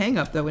 there was a hang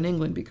up though in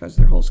England because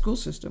their whole school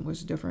system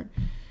was different,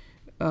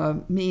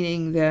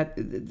 meaning that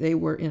they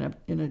were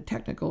in a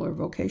technical or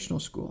vocational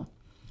school.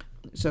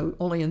 So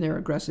only in their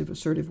aggressive,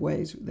 assertive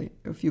ways,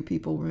 a few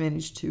people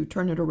managed to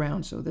turn it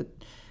around so that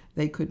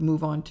they could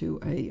move on to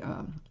a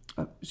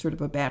sort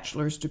of a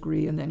bachelor's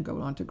degree and then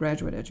go on to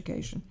graduate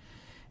education.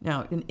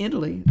 Now, in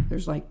Italy,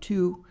 there's like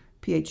 2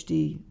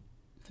 Ph.D.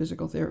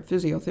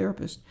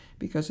 physiotherapists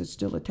because it's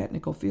still a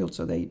technical field,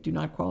 so they do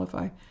not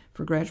qualify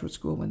for graduate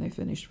school when they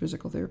finish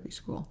physical therapy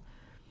school.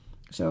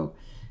 So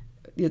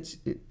it's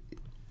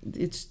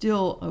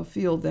still a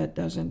field that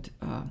doesn't.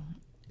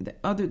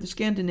 The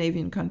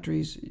Scandinavian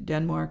countries,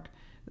 Denmark,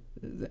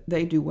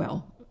 they do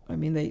well. I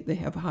mean, they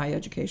have high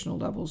educational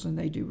levels and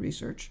they do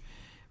research.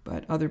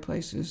 But other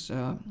places,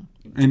 Japan,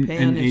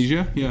 in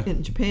Asia, yeah.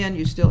 In Japan,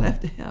 you still have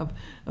to have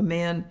a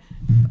man,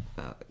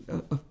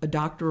 a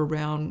doctor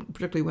around,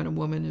 particularly when a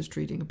woman is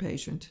treating a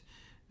patient.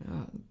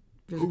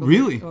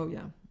 Really? Oh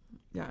yeah,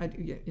 yeah.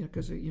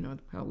 Because you know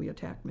how we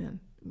attack men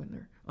when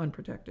they're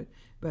unprotected.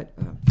 But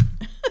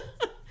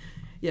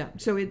yeah,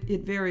 so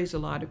it varies a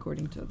lot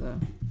according to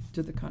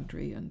the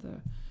country and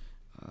the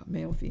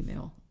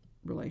male-female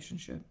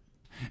relationship.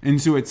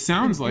 And so it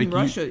sounds like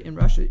in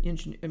Russia,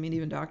 I mean,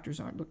 even doctors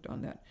aren't looked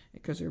on that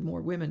because there are more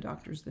women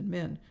doctors than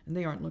men, and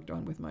they aren't looked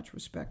on with much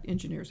respect.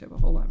 Engineers have a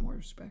whole lot more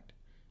respect.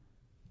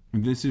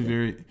 This is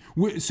very.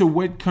 So,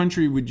 what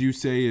country would you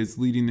say is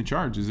leading the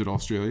charge? Is it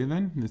Australia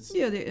then?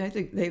 I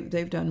think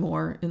they've done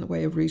more in the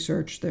way of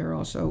research. They're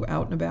also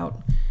out and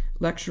about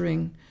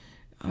lecturing.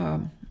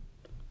 I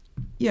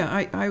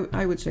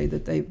would say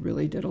that they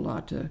really did a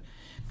lot to.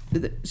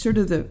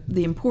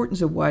 The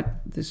importance of what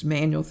this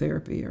manual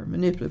therapy or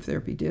manipulative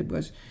therapy did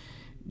was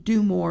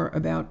do more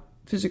about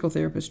physical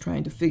therapists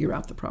trying to figure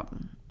out the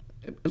problem,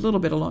 a little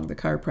bit along the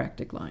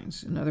chiropractic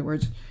lines. In other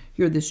words,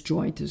 here this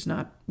joint is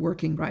not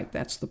working right,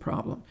 that's the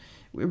problem.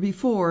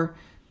 Before,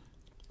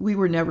 we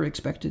were never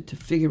expected to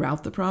figure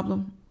out the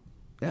problem.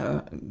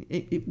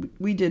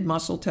 We did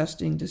muscle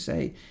testing to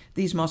say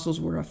these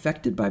muscles were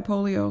affected by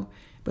polio,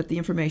 but the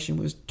information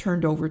was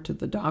turned over to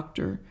the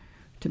doctor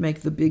to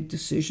make the big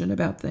decision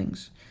about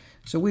things.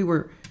 So we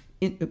were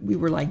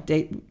like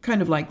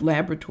kind of like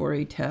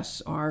laboratory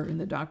tests are in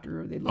the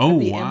doctor. They look at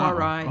the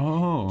MRI.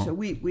 Oh. So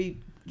we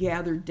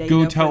gathered data.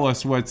 Go tell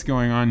us what's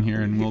going on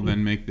here, and we'll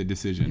then make the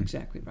decision.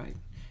 Exactly right.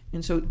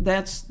 And so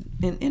that's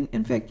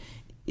in fact,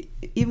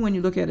 even when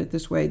you look at it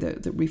this way, the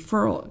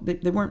referral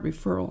they weren't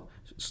referral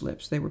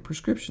slips; they were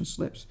prescription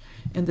slips,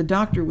 and the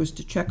doctor was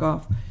to check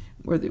off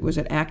whether it was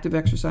an active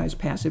exercise,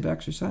 passive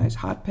exercise,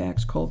 hot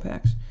packs, cold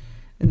packs.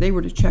 And they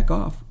were to check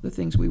off the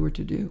things we were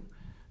to do.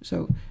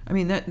 So, I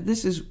mean,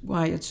 this is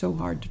why it's so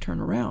hard to turn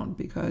around,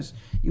 because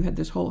you had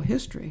this whole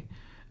history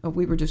of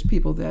we were just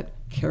people that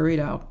carried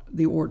out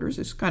the orders.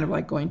 It's kind of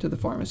like going to the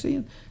pharmacy,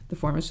 and the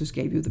pharmacist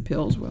gave you the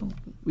pills. Well,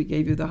 we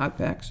gave you the hot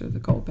packs or the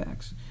cold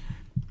packs,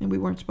 and we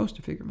weren't supposed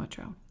to figure much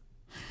out.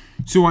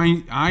 So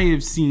I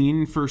have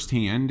seen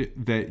firsthand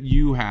that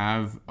you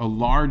have a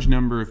large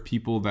number of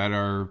people that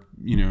are,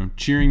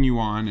 cheering you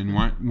on and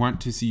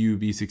want to see you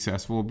be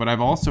successful. But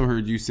I've also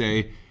heard you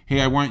say,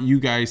 hey, I want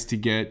you guys to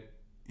get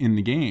in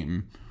the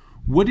game.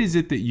 What is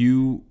it that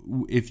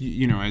if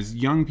as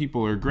young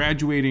people are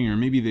graduating, or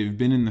maybe they've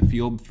been in the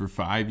field for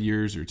 5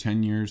 years or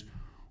 10 years,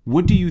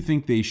 what do you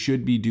think they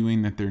should be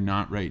doing that they're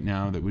not right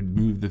now that would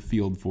move the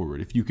field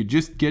forward? If you could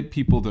just get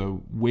people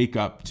to wake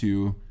up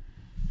to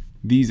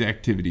these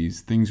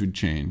activities, things would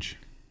change.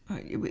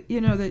 Vance,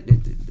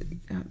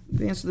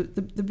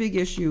 the big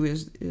issue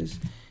is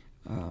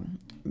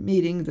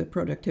meeting the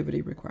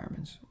productivity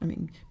requirements. I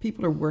mean,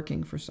 people are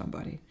working for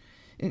somebody.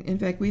 In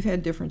fact, we've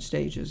had different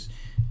stages.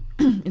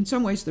 In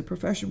some ways, the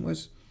profession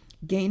was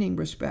gaining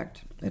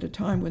respect at a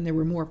time when there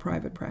were more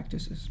private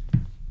practices.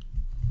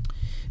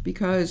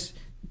 Because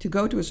to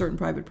go to a certain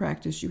private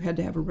practice, you had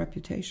to have a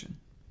reputation.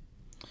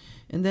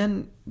 And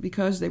then,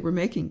 because they were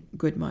making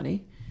good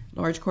money,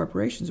 large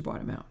corporations bought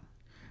them out.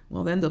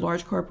 Well, then the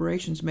large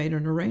corporations made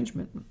an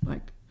arrangement,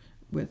 like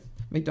with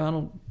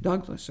McDonnell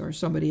Douglas or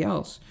somebody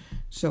else.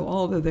 So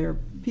all of their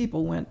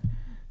people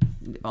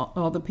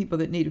all the people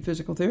that needed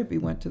physical therapy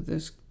went to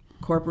this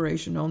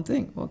corporation-owned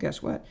thing. Well,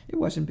 guess what? It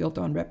wasn't built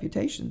on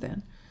reputation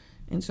then.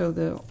 And so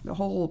the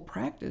whole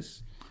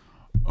practice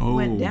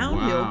went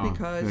downhill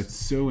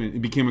because...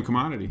 it became a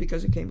commodity.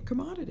 Because it became a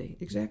commodity,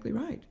 exactly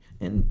right.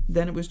 And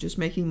then it was just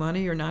making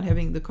money or not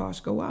having the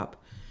cost go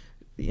up.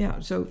 Yeah,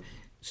 so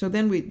So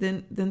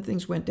then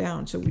things went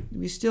down. So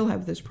we still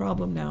have this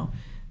problem now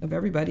of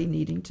everybody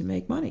needing to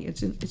make money.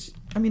 It's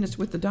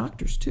with the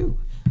doctors too.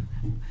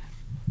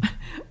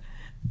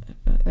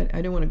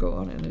 I don't want to go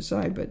on an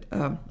aside, but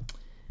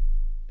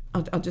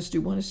I'll just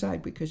do one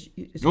aside because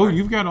it's hard.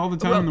 You've got all the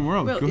time in the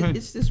world. Go ahead.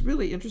 It's this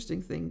really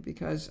interesting thing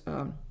because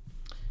I'm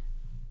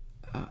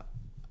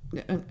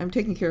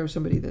taking care of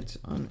somebody that's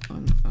on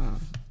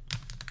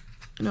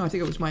I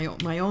think it was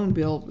my own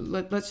bill.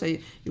 Let's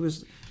say it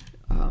was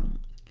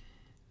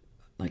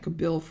like a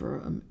bill for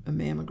a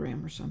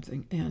mammogram or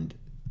something, and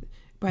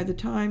by the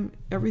time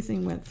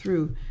everything went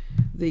through,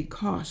 the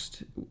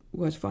cost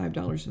was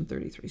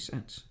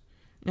 $5.33.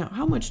 Now,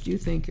 how much do you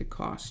think it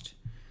cost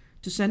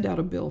to send out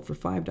a bill for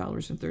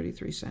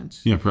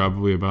 $5.33? Yeah,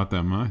 probably about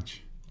that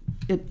much.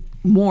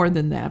 More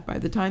than that. By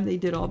the time they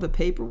did all the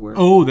paperwork.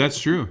 Oh, that's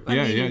true.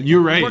 Yeah. You're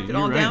right. Worked it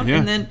all You're down,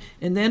 right. Yeah.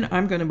 and then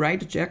I'm going to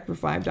write a check for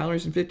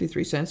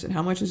 $5.53. And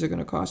how much is it going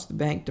to cost the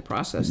bank to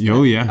process that?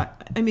 Oh, yeah.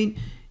 I mean,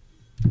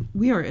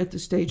 we are at the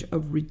stage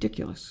of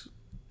ridiculous.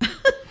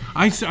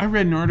 I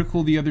read an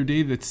article the other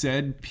day that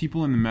said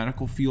people in the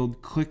medical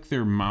field click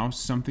their mouse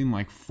something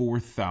like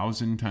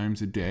 4,000 times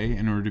a day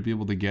in order to be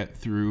able to get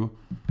through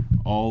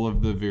all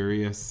of the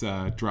various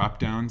drop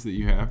downs that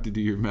you have to do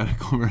your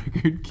medical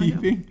record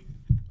keeping.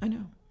 I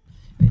know.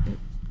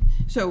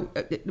 So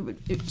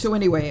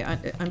anyway,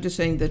 I'm just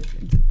saying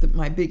that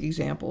my big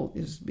example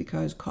is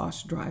because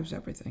cost drives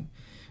everything.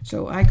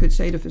 So I could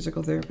say to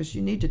physical therapists,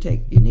 you need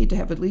to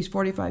have at least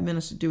 45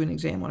 minutes to do an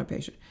exam on a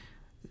patient.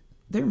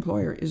 Their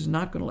employer is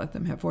not going to let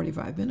them have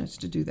 45 minutes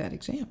to do that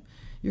exam.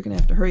 You're going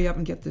to have to hurry up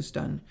and get this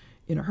done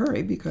in a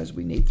hurry because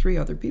we need 3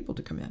 other people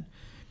to come in.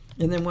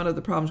 And then one of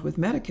the problems with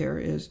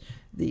Medicare is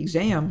the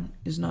exam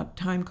is not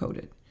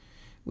time-coded,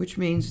 which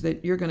means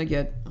that you're going to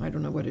get, I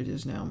don't know what it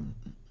is now,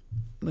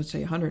 let's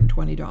say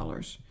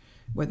 $120.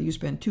 Whether you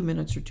spend 2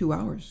 minutes or 2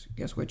 hours,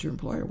 guess what your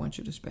employer wants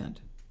you to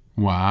spend?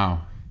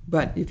 Wow.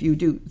 But if you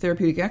do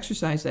therapeutic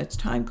exercise, that's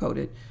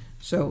time-coded.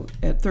 So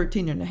at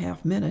 13 and a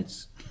half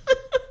minutes,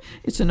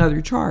 it's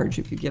another charge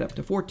if you get up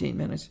to 14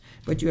 minutes,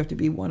 but you have to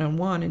be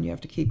one-on-one and you have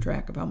to keep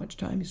track of how much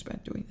time you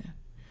spent doing that.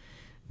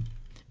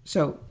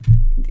 So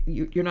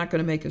you're not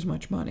going to make as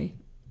much money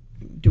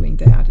doing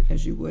that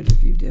as you would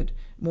if you did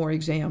more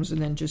exams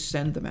and then just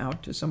send them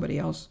out to somebody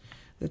else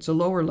that's a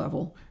lower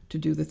level to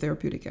do the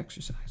therapeutic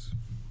exercise.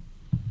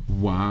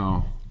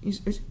 Wow.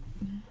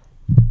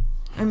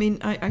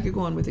 I could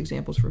go on with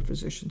examples for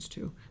physicians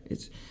too.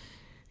 It's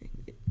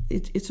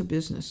a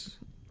business.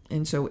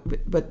 And so,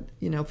 but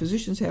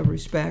physicians have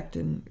respect,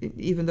 and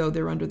even though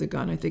they're under the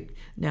gun, I think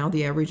now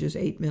the average is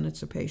 8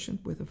 minutes a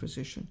patient with a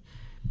physician.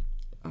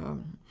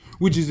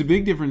 Which is a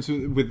big difference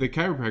with the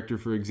chiropractor,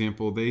 for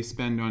example. They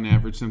spend on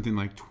average something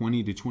like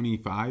 20 to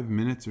 25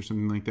 minutes or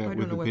something like that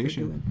with the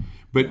patient.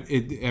 But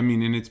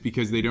it's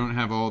because they don't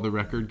have all the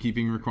record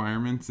keeping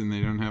requirements and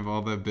they don't have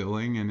all the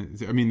billing, and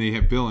they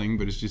have billing,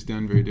 but it's just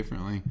done very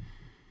differently.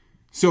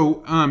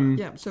 So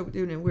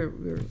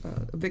we're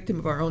a victim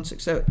of our own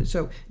success.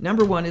 So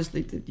number one is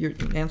you're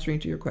answering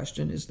to your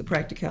question is the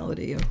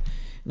practicality of.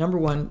 Number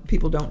one,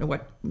 people don't know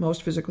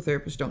most physical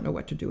therapists don't know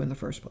what to do in the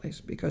first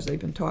place because they've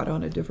been taught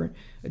on a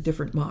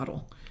different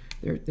model.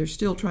 They're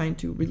still trying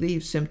to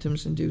relieve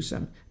symptoms and do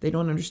some. They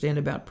don't understand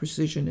about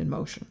precision in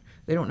motion.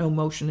 They don't know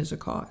motion is a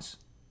cause.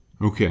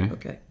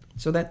 Okay.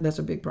 So that's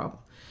a big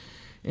problem.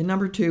 And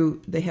number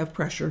two, they have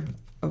pressure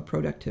of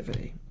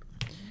productivity.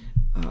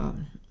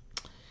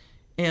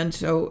 And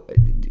so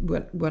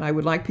what I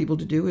would like people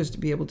to do is to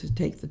be able to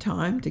take the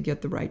time to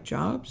get the right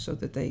job so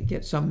that they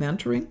get some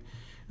mentoring.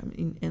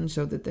 And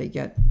so that they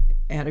get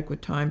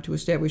adequate time to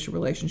establish a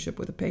relationship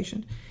with a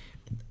patient.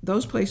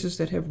 Those places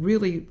that have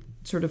really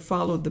sort of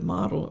followed the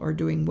model are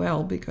doing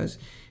well because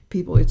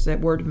it's that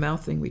word of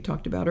mouth thing we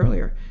talked about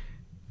earlier.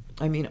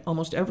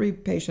 Almost every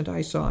patient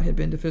I saw had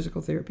been to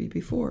physical therapy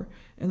before.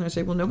 And then I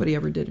say, well, nobody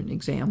ever did an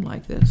exam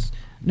like this.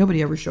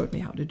 Nobody ever showed me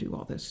how to do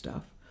all this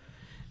stuff.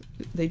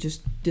 They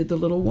just did the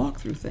little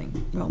walkthrough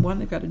thing. Well, one,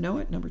 they've got to know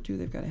it. Number two,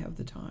 they've got to have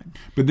the time.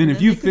 But then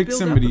if you fix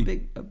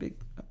somebody, a big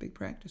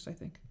practice, I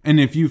think. And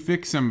if you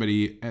fix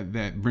somebody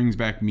that brings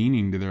back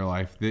meaning to their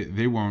life,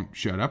 they won't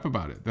shut up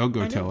about it. They'll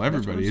go tell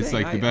everybody. It's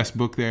like the best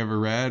book they ever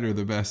read or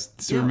the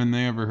best sermon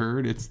they ever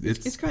heard.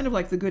 It's kind of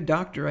like the good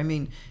doctor.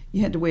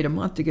 You had to wait a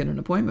month to get an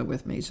appointment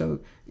with me, so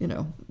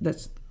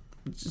that's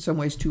in some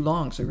ways too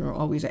long. So we're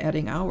always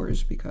adding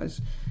hours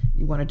because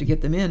you wanted to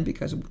get them in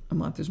because a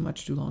month is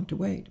much too long to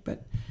wait.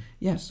 But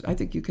yes, I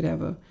think you could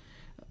have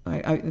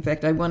in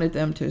fact, I wanted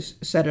them to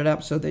set it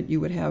up so that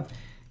you would have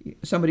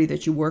somebody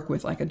that you work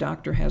with, like a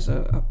doctor has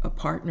a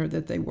partner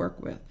that they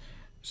work with,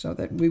 so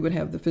that we would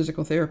have the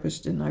physical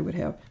therapist and I would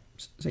have,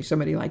 say,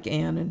 somebody like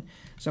Ann and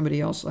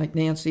somebody else like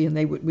Nancy, and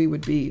we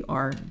would be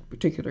our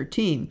particular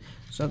team,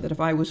 so that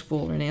if I was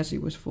full or Nancy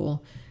was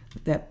full,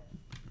 that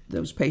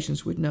those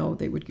patients would know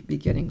they would be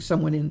getting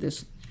someone in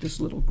this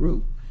little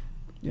group,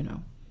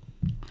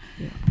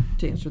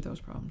 to answer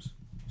those problems.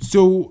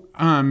 So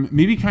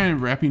maybe kind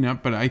of wrapping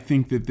up, but I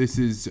think that this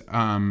has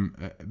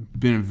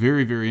been a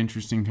very, very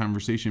interesting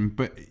conversation.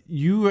 But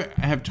you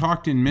have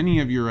talked in many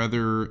of your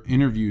other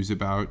interviews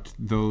about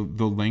the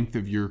length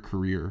of your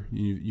career.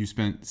 You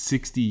spent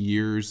 60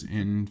 years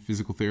in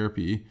physical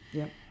therapy.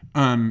 Yep.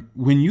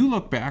 When you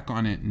look back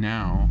on it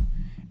now,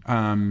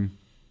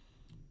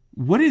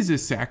 what is a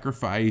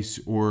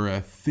sacrifice or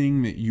a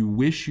thing that you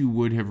wish you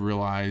would have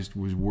realized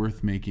was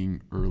worth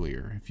making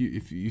earlier?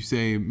 If you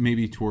say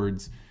maybe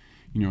towards,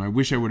 I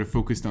wish I would have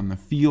focused on the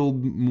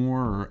field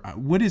more, or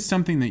what is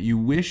something that you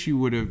wish you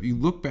would have, you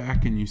look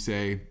back and you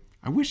say,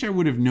 I wish I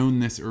would have known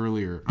this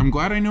earlier. I'm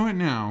glad I know it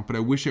now, but I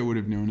wish I would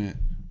have known it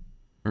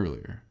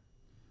earlier.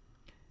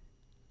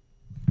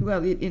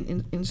 Well,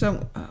 in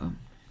some,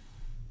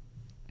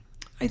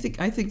 I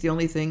think the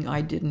only thing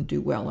I didn't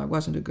do well, I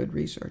wasn't a good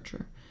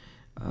researcher.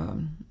 I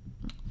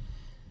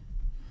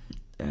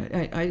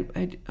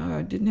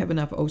didn't have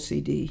enough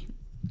OCD.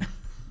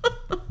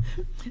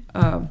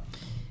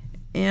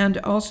 And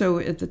also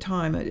at the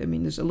time, I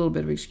mean, there's a little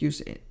bit of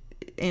excuse.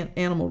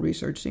 Animal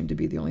research seemed to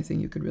be the only thing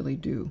you could really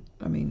do.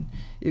 I mean,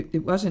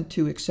 it wasn't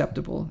too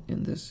acceptable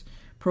in this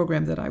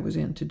program that I was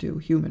in to do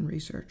human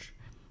research.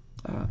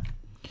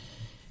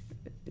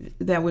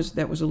 That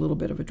was a little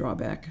bit of a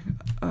drawback.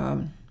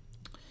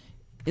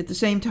 At the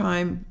same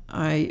time,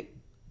 I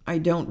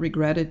don't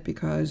regret it,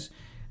 because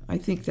I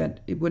think that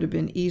it would have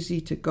been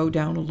easy to go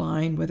down a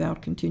line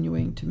without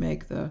continuing to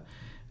make the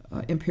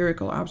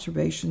empirical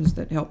observations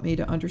that helped me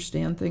to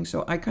understand things.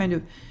 So I kind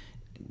of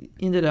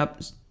ended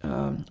up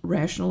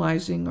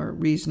rationalizing or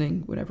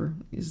reasoning, whatever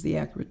is the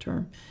accurate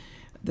term,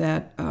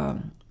 that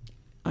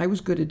I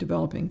was good at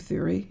developing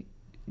theory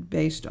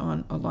based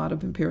on a lot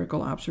of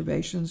empirical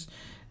observations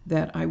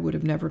that I would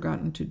have never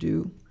gotten to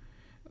do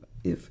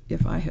if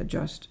I had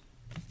just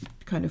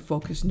kind of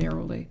focused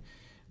narrowly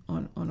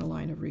on a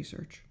line of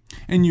research.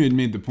 And you had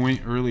made the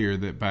point earlier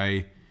that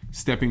by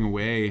stepping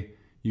away,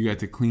 you got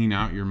to clean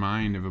out your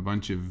mind of a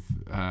bunch of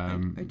I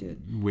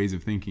did. Ways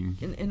of thinking.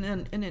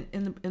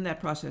 And that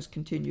process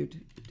continued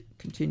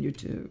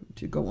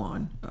to go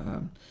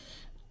on.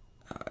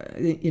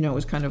 It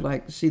was kind of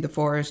like see the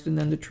forest and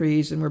then the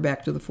trees, and we're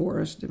back to the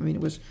forest. I mean,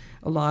 it was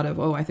a lot of,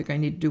 I think I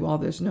need to do all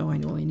this. No, I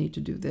only need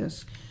to do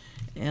this.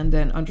 And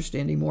then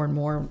understanding more and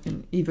more,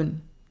 and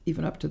even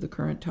up to the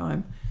current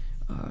time,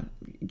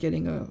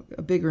 getting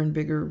a bigger and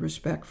bigger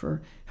respect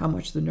for how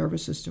much the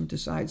nervous system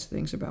decides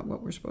things about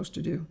what we're supposed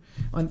to do.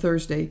 On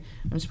Thursday,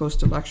 I'm supposed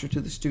to lecture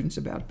to the students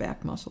about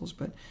back muscles,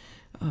 but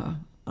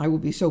I will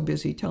be so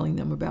busy telling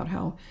them about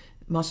how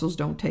muscles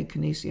don't take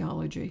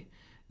kinesiology.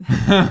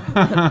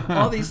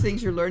 All these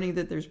things you're learning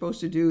that they're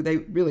supposed to do, they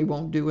really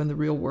won't do in the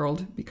real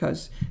world,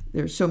 because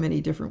there's so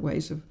many different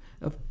ways of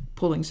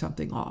pulling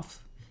something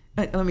off.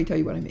 Let me tell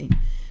you what I mean.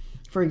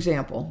 For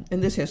example,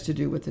 and this has to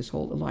do with this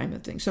whole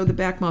alignment thing. So the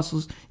back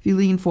muscles, if you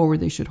lean forward,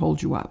 they should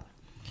hold you up.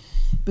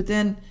 But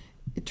then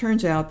it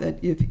turns out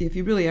that if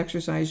you really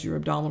exercise your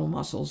abdominal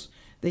muscles,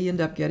 they end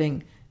up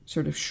getting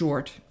sort of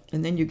short,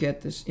 and then you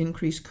get this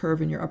increased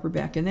curve in your upper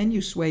back, and then you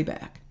sway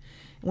back.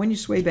 And when you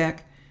sway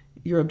back,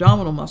 your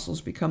abdominal muscles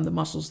become the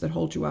muscles that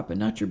hold you up and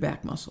not your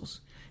back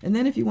muscles. And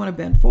then if you want to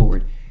bend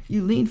forward,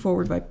 you lean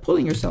forward by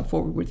pulling yourself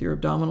forward with your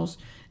abdominals,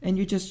 and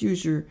you just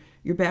use your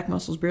back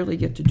muscles barely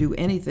get to do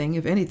anything.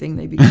 If anything,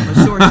 they become a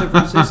source of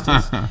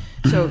resistance.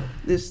 So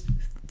this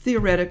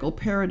theoretical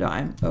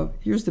paradigm of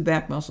here's the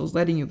back muscles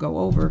letting you go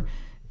over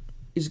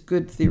is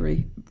good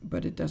theory,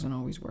 but it doesn't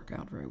always work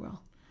out very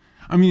well.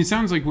 I mean, it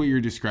sounds like what you're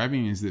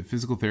describing is that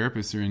physical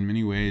therapists are in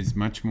many ways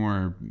much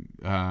more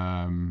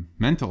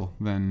mental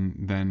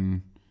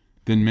than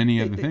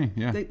many other things.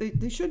 Yeah,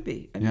 they should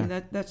be. I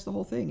mean, that's the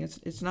whole thing.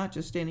 It's not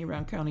just standing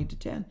around counting to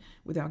 10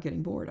 without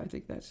getting bored. I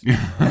think that's.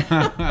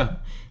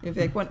 In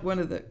fact, one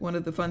of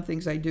the fun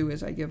things I do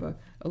is I give a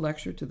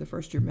lecture to the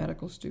first year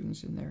medical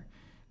students in their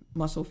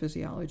muscle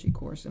physiology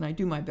course, and I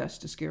do my best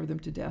to scare them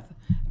to death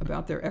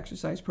about their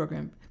exercise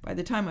program. By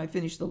the time I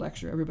finish the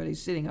lecture, everybody's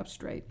sitting up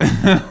straight,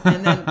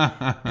 and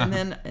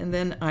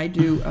then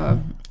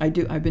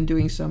I've been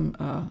doing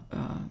some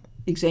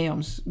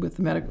exams with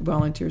the medical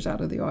volunteers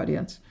out of the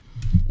audience,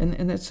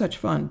 and it's such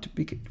fun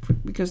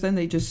because then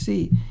they just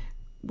see,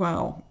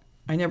 wow,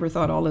 I never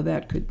thought all of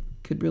that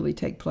could really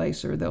take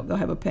place, or they'll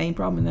have a pain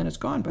problem and then it's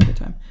gone by the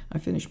time I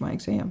finish my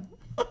exam.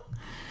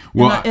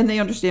 Well, and they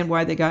understand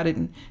why they got it,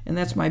 and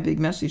that's my big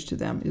message to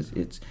them.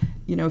 It's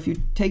if you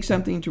take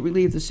something to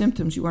relieve the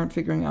symptoms, you aren't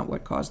figuring out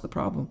what caused the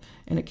problem,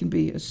 and it can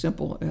be as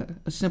simple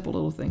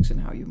little things in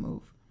how you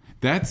move.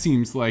 That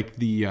seems like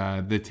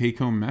the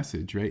take-home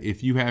message, right?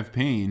 If you have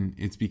pain,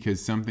 it's because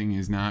something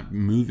is not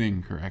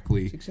moving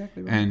correctly. That's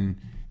exactly right.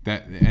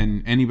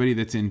 And anybody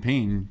that's in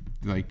pain,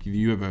 like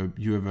you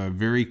have a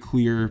very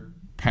clear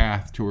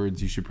path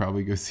towards you should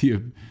probably go see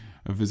a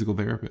physical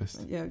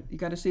therapist. Yeah, you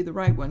got to see the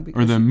right one.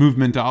 Or the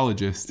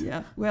movementologist.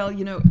 Yeah. Well,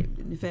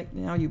 in fact,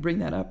 now you bring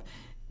that up,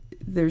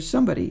 there's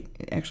somebody,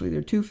 actually there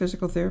are two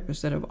physical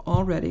therapists that have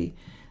already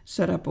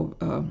set up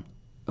a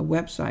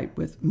website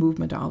with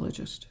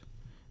movementologist,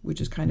 which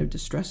is kind of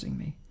distressing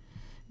me.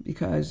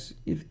 because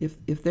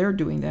if they're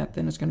doing that,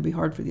 then it's going to be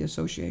hard for the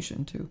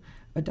association to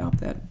adopt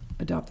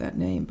that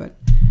name. But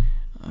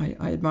I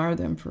admire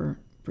them for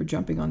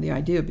jumping on the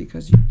idea,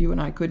 because you and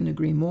I couldn't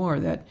agree more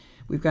that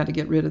we've got to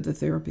get rid of the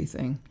therapy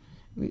thing.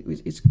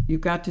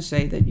 You've got to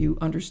say that you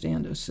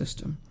understand a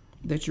system,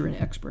 that you're an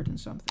expert in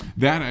something.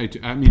 That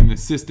I mean, the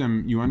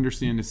system, you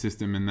understand a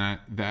system, and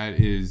that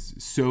is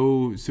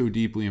so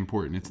deeply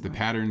important. It's the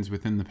patterns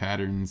within the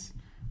patterns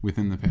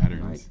within the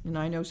patterns. Right. And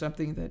I know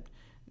something that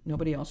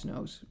nobody else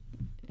knows,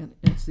 and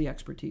it's the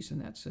expertise in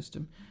that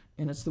system,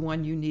 and it's the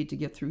one you need to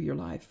get through your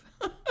life.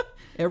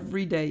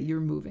 Every day you're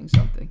moving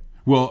something.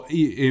 Well,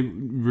 it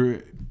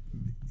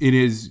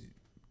has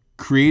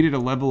created a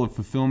level of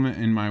fulfillment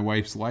in my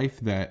wife's life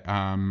that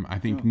I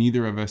think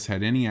neither of us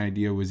had any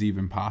idea was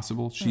even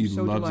possible. She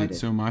loves it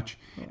so much.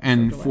 Yeah,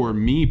 and for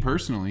me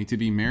personally, to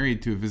be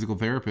married to a physical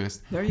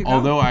therapist,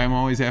 although I'm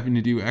always having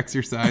to do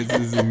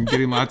exercises and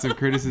getting lots of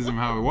criticism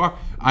how I walk,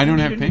 I don't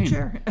have pain.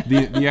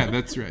 Yeah,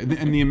 that's right.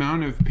 And the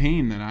amount of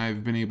pain that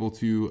I've been able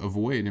to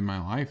avoid in my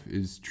life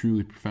is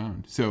truly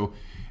profound. So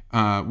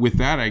with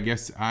that, I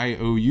guess I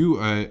owe you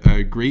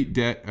a great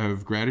debt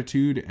of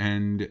gratitude,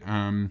 and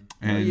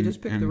you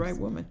just picked the right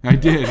woman. I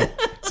did.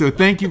 So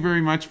thank you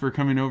very much for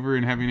coming over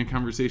and having a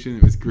conversation.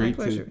 It was great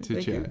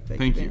to chat.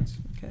 Thank you.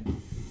 Okay.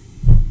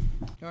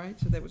 All right.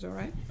 So that was all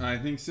right? I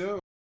think so.